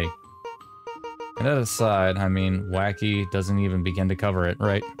 Hey. And that aside, I mean, wacky doesn't even begin to cover it,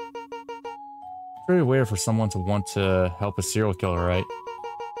 right? Pretty weird for someone to want to help a serial killer, right?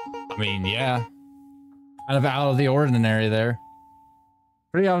 I mean, yeah. Kind of out of the ordinary there.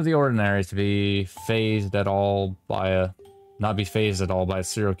 Pretty out of the ordinary to be fazed at all by a... Not be fazed at all by a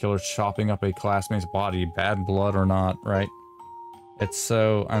serial killer chopping up a classmate's body, bad blood or not, right? It's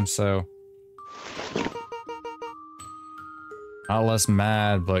so... I'm so... Not less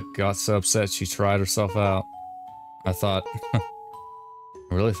mad, but got so upset she tried herself out. I thought... I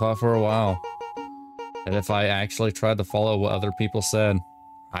really thought for a while that if I actually tried to follow what other people said,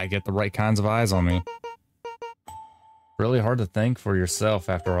 I'd get the right kinds of eyes on me. Really hard to think for yourself,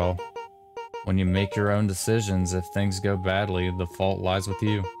 after all. When you make your own decisions, if things go badly, the fault lies with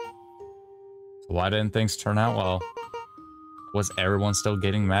you. So why didn't things turn out well? Was everyone still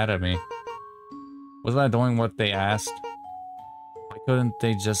getting mad at me? Wasn't I doing what they asked? Why couldn't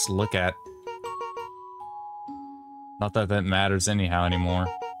they just look at? Not that that matters anyhow anymore.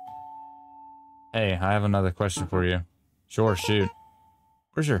 Hey, I have another question for you. Sure, shoot.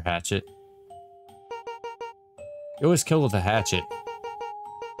 Where's your hatchet? You always kill with a hatchet.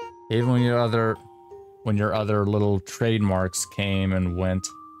 Even when your other little trademarks came and went,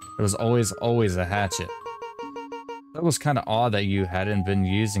 there was always a hatchet. That was kind of odd that you hadn't been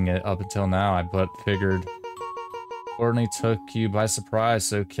using it up until now, but figured Courtney took you by surprise,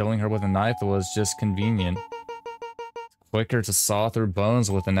 so killing her with a knife was just convenient. Quicker to saw through bones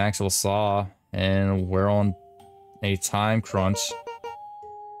with an actual saw, and we're on a time crunch.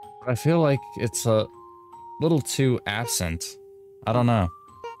 But I feel like it's a little too absent. I don't know.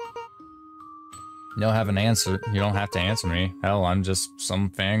 You don't have an answer. You don't have to answer me. Hell, I'm just some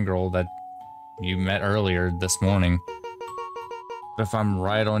fangirl that you met earlier this morning. But if I'm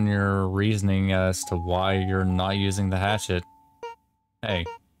right on your reasoning as to why you're not using the hatchet, hey,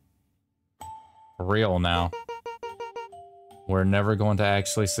 for real now. We're never going to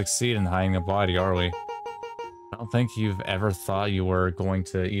actually succeed in hiding a body, are we? I don't think you've ever thought you were going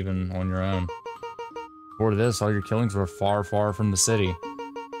to, even on your own. Before this, all your killings were far, far from the city.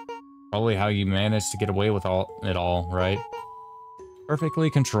 Probably how you managed to get away with it all, right? Perfectly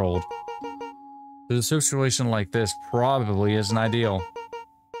controlled. So a situation like this probably isn't ideal.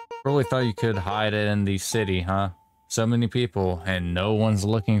 Really thought you could hide it in the city, huh? So many people, and no one's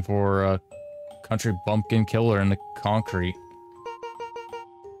looking for a country bumpkin killer in the concrete.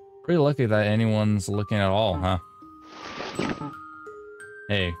 Pretty lucky that anyone's looking at all, huh?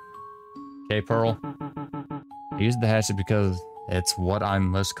 Hey. Okay, Pearl. I used the hatchet because it's what I'm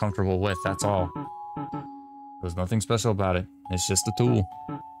most comfortable with, that's all. There's nothing special about it. It's just a tool.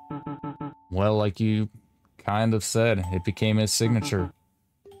 Well, like you kind of said, it became his signature.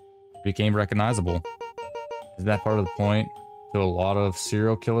 It became recognizable. Is that part of the point? To a lot of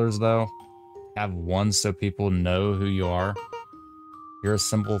serial killers, though? Have one so people know who you are? You're a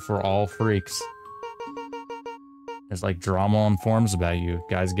symbol for all freaks. There's like drama on forums about you.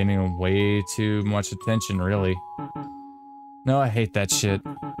 Guys getting way too much attention, really. No, I hate that shit.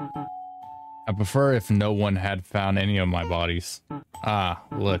 I prefer if no one had found any of my bodies. Ah,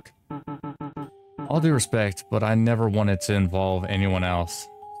 look. All due respect, but I never wanted to involve anyone else.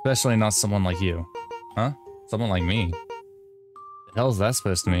 Especially not someone like you. Huh? Someone like me? The hell is that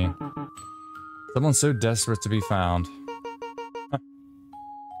supposed to mean? Someone so desperate to be found. Huh.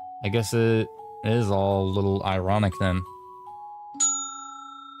 I guess it is all a little ironic then.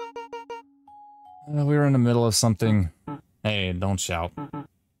 We were in the middle of something. Hey, don't shout.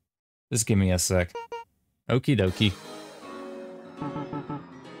 Just give me a sec. Okie dokie.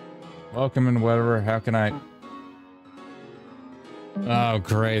 Welcome and whatever, how can I... Oh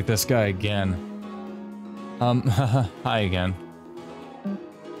great, this guy again. Hi again.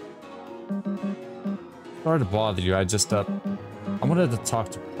 Sorry to bother you, I just, I wanted to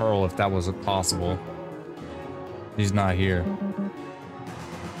talk to Pearl if that was possible. He's not here.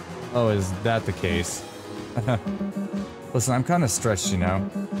 Oh, is that the case? Listen, I'm kind of stretched, you know.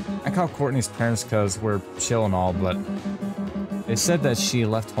 I called Courtney's parents because we're chill and all, but they said that she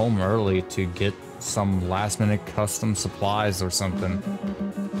left home early to get some last-minute custom supplies or something.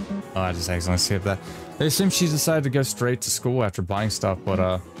 Oh, I just accidentally skipped that. They assume she decided to go straight to school after buying stuff,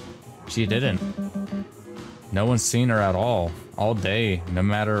 but she didn't. No one's seen her at all day, no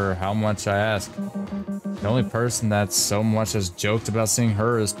matter how much I ask. The only person that so much as joked about seeing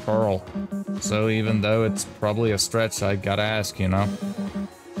her is Pearl. So even though it's probably a stretch, I gotta ask, you know?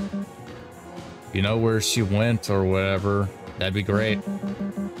 You know where she went or whatever, that'd be great.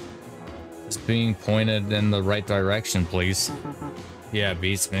 It's being pointed in the right direction, please. Yeah, it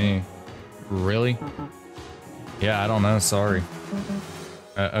beats me. Really? Yeah, I don't know, sorry.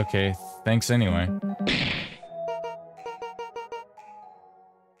 Okay, thanks anyway.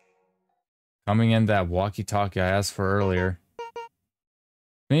 Coming in that walkie-talkie I asked for earlier.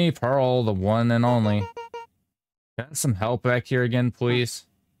 Me, Pearl, the one and only. Got some help back here again, please?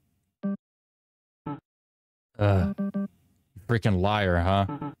 Freaking liar, huh?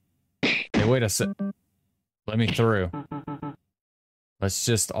 Hey, wait a sec. Let me through. Let's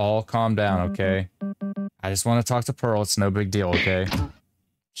just all calm down, okay? I just want to talk to Pearl. It's no big deal, okay?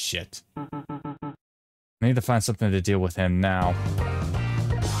 Shit. I need to find something to deal with him now.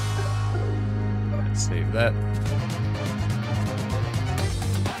 Let's save that.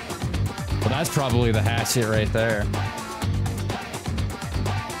 Well, that's probably the hatchet right there.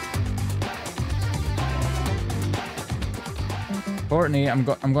 Courtney, I'm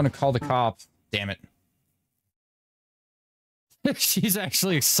going to call the cops. Damn it. She's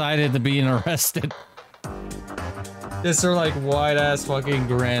actually excited to being arrested. Just her like wide ass fucking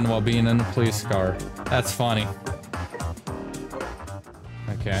grin while being in a police car. That's funny.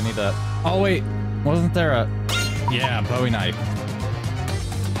 Okay, I need that. Oh wait, wasn't there a... Yeah, Bowie knife.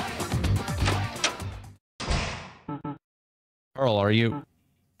 Pearl, are you...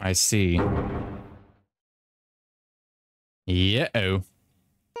 I see. Yeah-oh.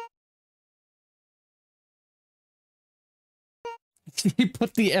 She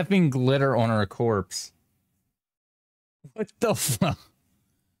put the effing glitter on her corpse. What the fuck?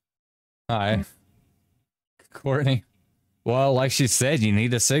 Hi. Courtney. Well, like she said, you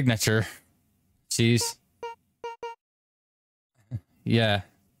need a signature. She's... Yeah.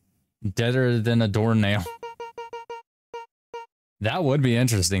 Deader than a doornail. That would be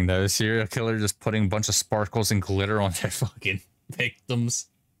interesting, though. Serial killer just putting a bunch of sparkles and glitter on their fucking victims.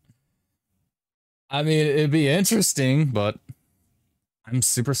 I mean, it'd be interesting, but... I'm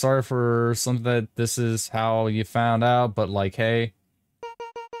super sorry for something that this is how you found out, but like, hey...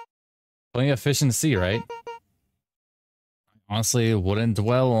 Plenty of fish in the sea, right? Honestly, wouldn't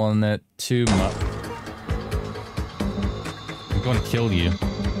dwell on it too much. I'm going to kill you.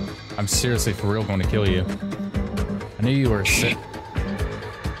 I'm seriously, for real, going to kill you. I knew you were sick.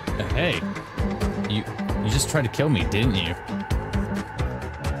 Hey, you just tried to kill me, didn't you?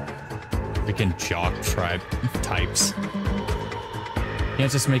 Freaking jock tribe types. Can't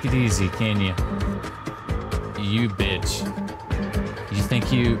just make it easy, can you? You bitch. You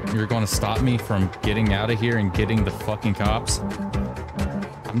think you're going to stop me from getting out of here and getting the fucking cops?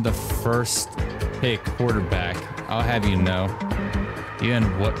 I'm the first pick quarterback. I'll have you know. You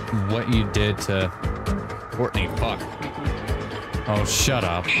and what you did to Courtney. Fuck. Oh, shut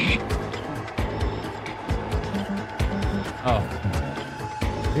up. Oh.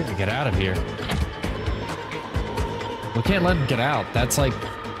 We gotta get out of here. We can't let him get out. That's like...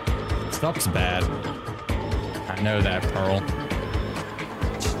 Stuff's bad. I know that, Pearl.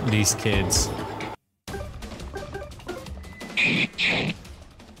 These kids.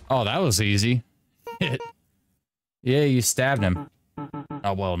 Oh, that was easy. Yeah, you stabbed him.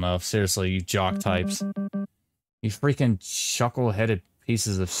 Oh, well, no. Seriously, you jock types. You freaking chuckle-headed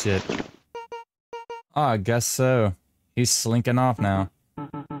pieces of shit. Oh, I guess so. He's slinking off now.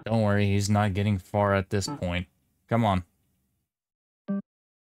 Don't worry, he's not getting far at this point. Come on.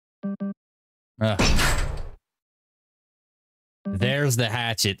 Ugh. There's the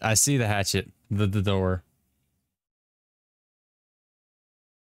hatchet. I see the hatchet. The door.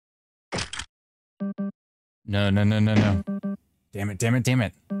 No, no, no, no, no. Damn it, damn it, damn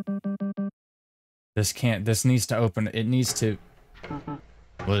it. This needs to open. It needs to...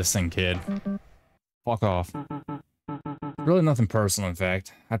 Listen, kid. Fuck off. Really nothing personal, in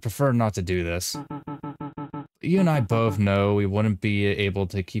fact. I'd prefer not to do this. You and I both know we wouldn't be able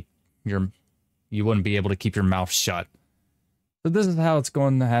to keep your... You wouldn't be able to keep your mouth shut. So this is how it's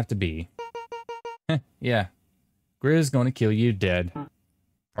going to have to be. Yeah. Grizz going to kill you dead.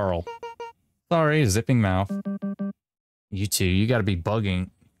 Pearl. Sorry, zipping mouth. You two, you gotta be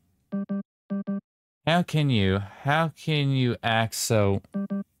bugging. How can you act so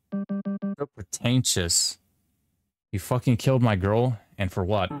pretentious? You fucking killed my girl, and for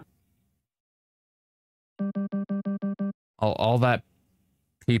what? All that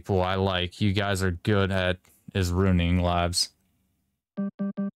people I like, you guys are good at, is ruining lives.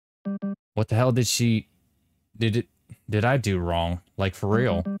 What the hell did I do wrong? Like, for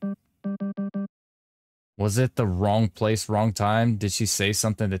real? Was it the wrong place, wrong time? Did she say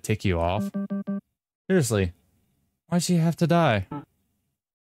something to tick you off? Seriously, why'd she have to die?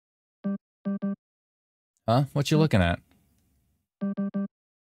 Huh? What you looking at?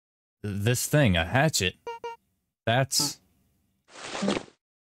 this thing, a hatchet. That's...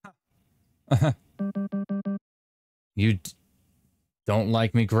 You don't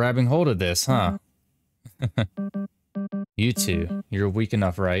like me grabbing hold of this, huh? You two, you're weak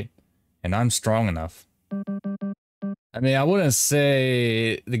enough, right? And I'm strong enough. I mean, I wouldn't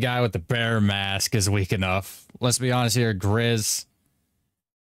say the guy with the bear mask is weak enough. Let's be honest here, Grizz.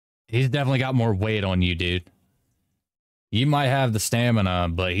 He's definitely got more weight on you, dude. You might have the stamina,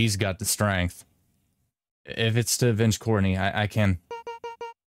 but he's got the strength. If it's to avenge Courtney, I can...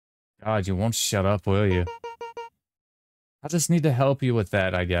 God, you won't shut up, will you? I just need to help you with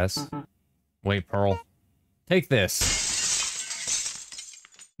that, I guess. Wait, Pearl. Take this.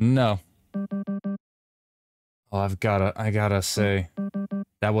 No. Oh, I gotta say,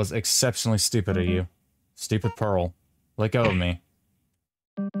 that was exceptionally stupid of you. Stupid Pearl. Let go of me.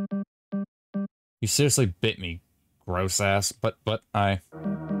 You seriously bit me, gross ass, but I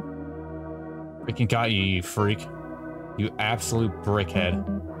freaking got you, you freak. You absolute brickhead.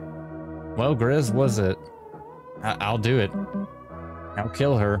 Well, Grizz, was it? I'll do it. I'll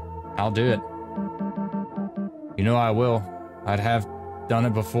kill her. I'll do it. You know I will. I'd have done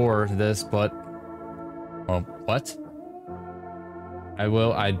it before this, but... Well, what? I'd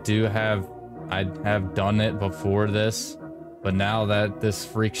have done it before this, but now that this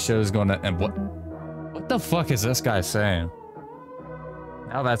freak show's gonna... And what the fuck is this guy saying?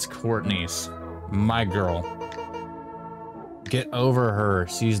 Now that's Courtney's. My girl. Get over her.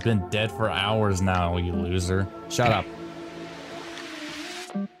 She's been dead for hours now, you loser. Shut up.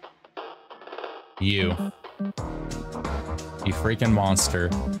 You freaking monster.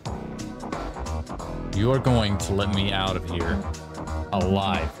 You are going to let me out of here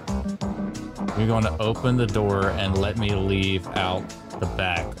alive. You're going to open the door and let me leave out the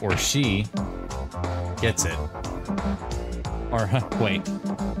back, or she gets it. Or, wait.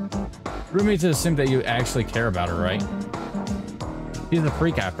 Room me to assume that you actually care about her, right? She's a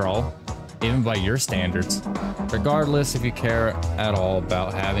freak after all, even by your standards. Regardless if you care at all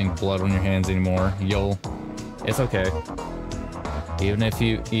about having blood on your hands anymore, it's okay. Even if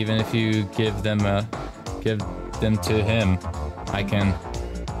you give them to him,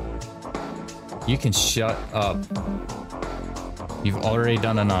 you can shut up. You've already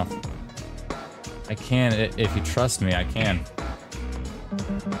done enough. I can, if you trust me, I can.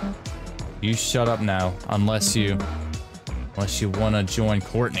 You shut up now, unless you want to join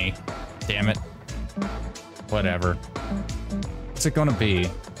Courtney. Damn it. Whatever. What's it gonna be?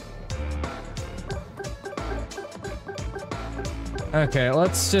 Okay,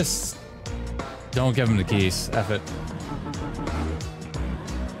 let's just... Don't give him the keys. F it.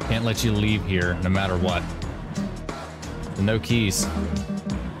 Can't let you leave here, no matter what. No keys.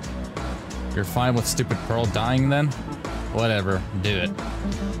 You're fine with stupid Pearl dying then? Whatever, do it.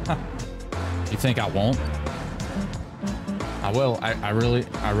 Huh. You think I won't? I will. I really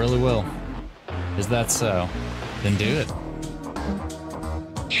will. Is that so? Then do it.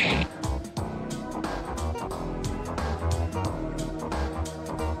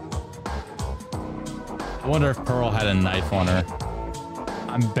 I wonder if Pearl had a knife on her.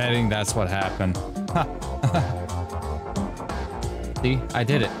 I'm betting that's what happened. See, I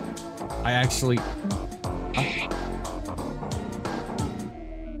did it. I actually...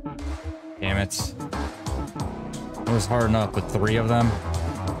 Damn it. It was hard enough with 3 of them.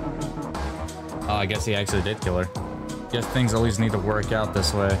 Oh, I guess he actually did kill her. Guess things always need to work out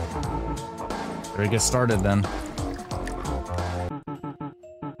this way. Better get started then.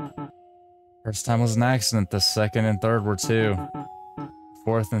 First time was an accident, the second and third were too.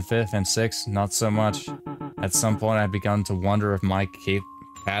 Fourth and fifth and sixth, not so much. At some point I had begun to wonder if my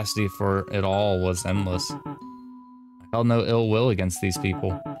capacity for it all was endless. I felt no ill will against these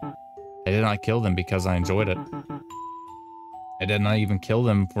people. I did not kill them because I enjoyed it. I did not even kill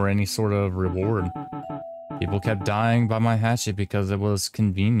them for any sort of reward. People kept dying by my hatchet because it was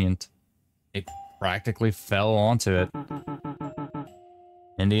convenient. They practically fell onto it.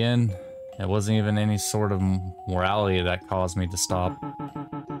 In the end, it wasn't even any sort of morality that caused me to stop.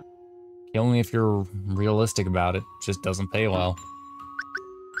 Kill me if you're realistic about it. Just doesn't pay well.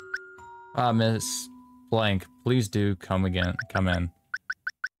 Miss Blank, please do come in.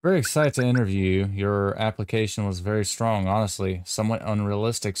 Very excited to interview you. Your application was very strong, honestly. Somewhat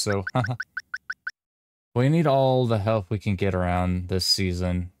unrealistic, so we need all the help we can get around this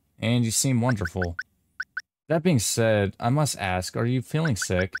season, and you seem wonderful. That being said, I must ask, are you feeling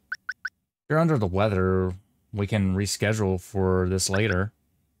sick? If you're under the weather, we can reschedule for this later.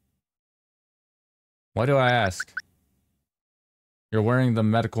 Why do I ask? You're wearing the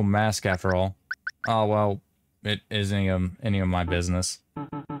medical mask after all. Oh, well, it isn't any of my business.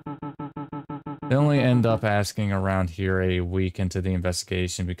 They only end up asking around here a week into the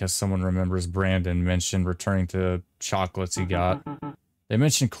investigation because someone remembers Brandon mentioned returning to chocolates he got. They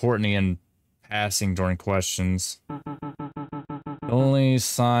mentioned Courtney in passing during questions. The only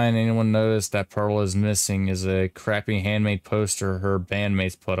sign anyone noticed that Pearl is missing is a crappy handmade poster her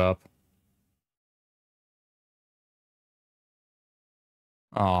bandmates put up.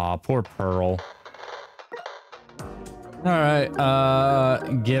 Aw, poor Pearl. Alright,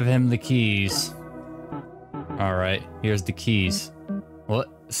 give him the keys. Alright, here's the keys. What?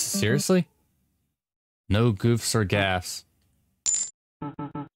 Seriously? No goofs or gaffs.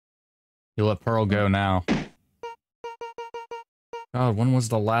 You let Pearl go now. God, when was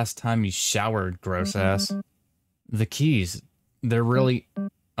the last time you showered, gross ass? The keys. They're really...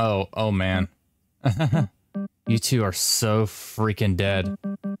 Oh man. You two are so freaking dead.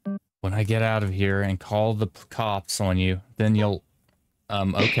 When I get out of here and call the cops on you, then you'll...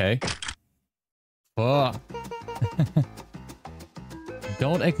 okay. Fuck.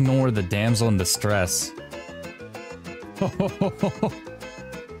 Don't ignore the damsel in distress.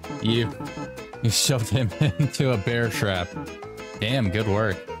 You shoved him into a bear trap. Damn, good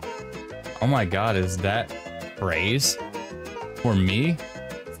work. Oh my god, is that praise? For me?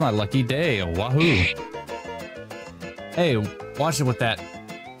 It's my lucky day, wahoo. Hey, watch it with that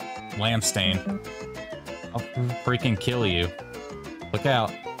lamp stain. I'll freaking kill you. Look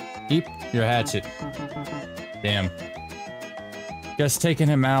out. Keep your hatchet. Damn. Guess taking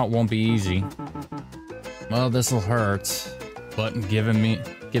him out won't be easy. Well, this'll hurt. But give me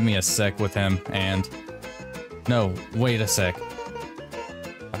a sec with him and... No, wait a sec.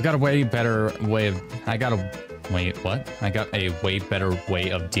 I've got a way better way of... Wait, what? I got a way better way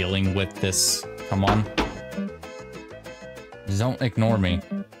of dealing with this. Come on. Don't ignore me.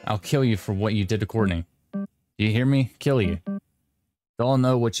 I'll kill you for what you did to Courtney. Do you hear me? Kill you. They'll all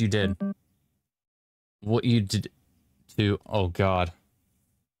know what you did. What you did to... Oh, God.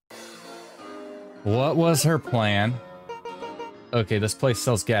 What was her plan? Okay, this place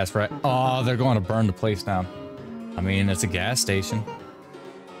sells gas, right? Oh, they're going to burn the place down. I mean, it's a gas station.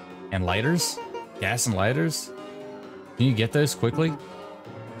 And lighters? Gas and lighters? Can you get those quickly?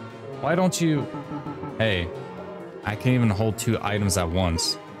 Why don't you... Hey, I can't even hold 2 items at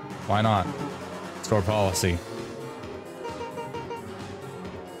once. Why not? Store policy.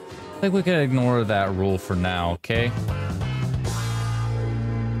 I think we can ignore that rule for now, okay?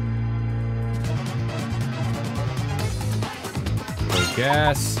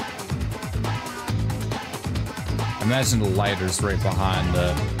 Gas. Imagine the lighters right behind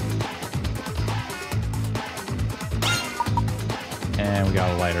the... And we got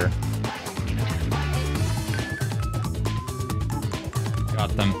a lighter.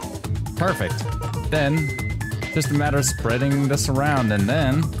 Got them. Perfect. Then, just a matter of spreading this around and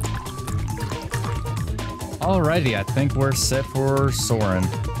then... Alrighty, I think we're set for Soren.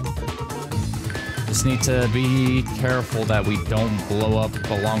 Just need to be careful that we don't blow up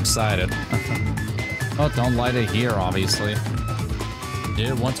alongside it. Oh, don't light it here, obviously.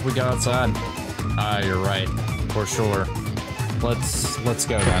 Dude, once we go outside. Ah, you're right. For sure. Let's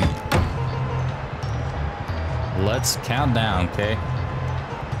go then. Let's count down, okay?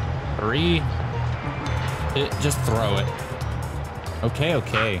 3. Just throw it.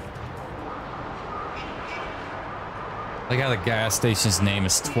 Okay. Like how the gas station's name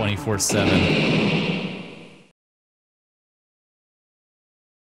is 24/7.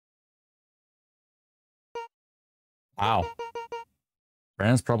 Wow.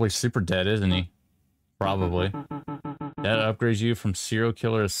 Brandon's probably super dead, isn't he? Probably. That upgrades you from serial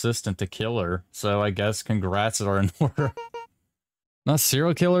killer assistant to killer, so I guess congrats are in order. Not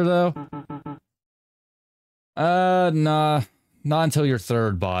serial killer, though? Nah. Not until your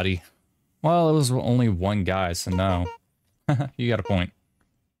 3rd body. Well, it was only 1 guy, so no. You got a point.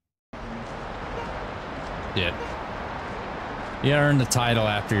 Yeah. You earned the title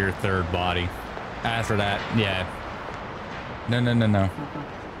after your 3rd body. After that, yeah. No.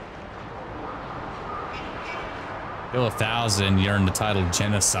 Kill 1,000, you earned the title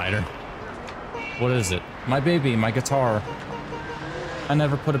Genocider. What is it? My baby, my guitar. I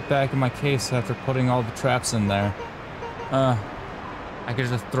never put it back in my case after putting all the traps in there. I could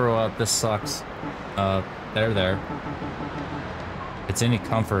just throw up. This sucks. There. It's any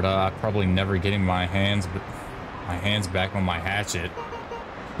comfort, I'm probably never getting my hands back on my hatchet.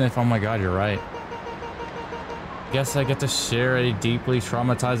 Sniff, oh my god, you're right. Guess I get to share a deeply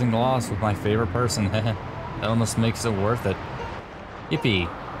traumatizing loss with my favorite person. That almost makes it worth it. Yippee.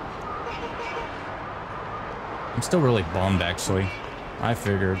 I'm still really bummed, actually. I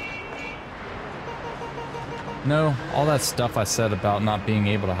figured. No, all that stuff I said about not being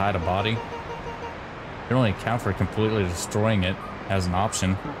able to hide a body, can only account for completely destroying it as an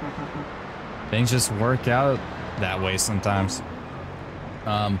option. Things just work out that way sometimes.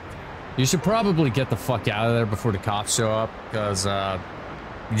 You should probably get the fuck out of there before the cops show up, because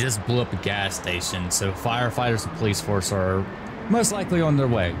you just blew up a gas station, so firefighters and police force are most likely on their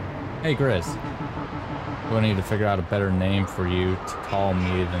way. Hey, Grizz. We need to figure out a better name for you to call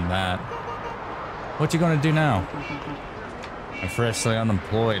me than that. What you gonna do now? I'm freshly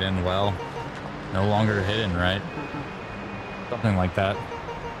unemployed and, well, no longer hidden, right? Something like that.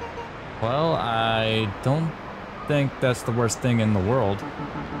 Well, I don't think that's the worst thing in the world.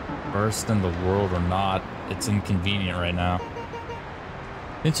 Worst in the world or not, it's inconvenient right now.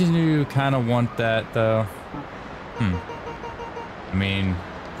 Didn't you kind of want that, though? I mean,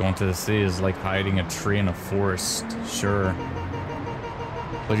 going to the sea is like hiding a tree in a forest, sure.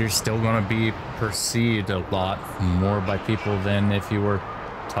 But you're still gonna be perceived a lot more by people than if you were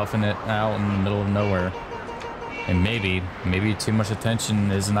toughing it out in the middle of nowhere. And maybe too much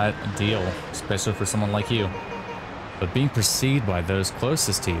attention isn't ideal, especially for someone like you. But being perceived by those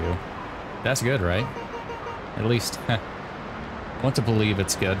closest to you, that's good, right? At least, I want to believe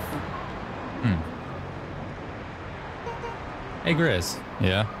it's good. Hey, Grizz.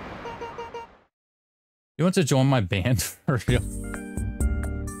 Yeah? You want to join my band for real?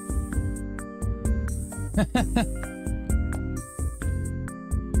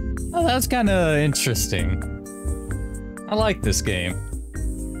 Oh, that's kind of interesting. I like this game.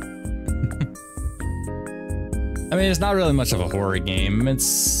 I mean, it's not really much of a horror game.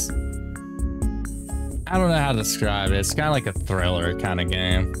 It's... I don't know how to describe it. It's kind of like a thriller kind of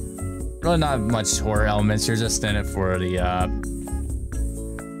game. Really not much horror elements. You're just in it for the,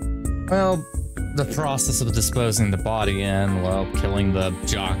 well, the process of disposing the body and, well, killing the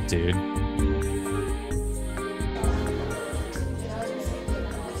jock dude.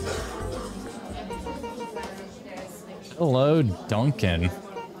 Hello, Duncan.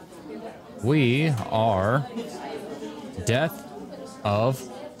 We are Death of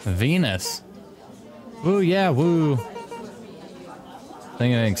Venus. Woo, yeah, woo.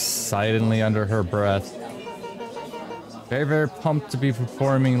 Singing excitedly under her breath. Very, very pumped to be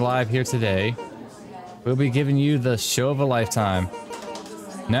performing live here today. We'll be giving you the show of a lifetime.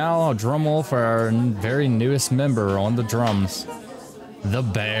 Now, a drum roll for our very newest member on the drums. The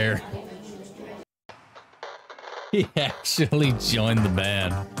Bear. He actually joined the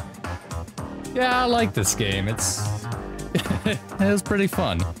band. Yeah, I like this game. It was pretty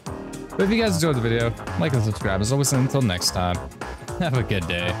fun. But if you guys enjoyed the video, like and subscribe. As always, until next time, have a good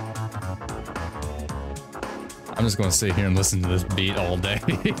day. I'm just going to sit here and listen to this beat all day.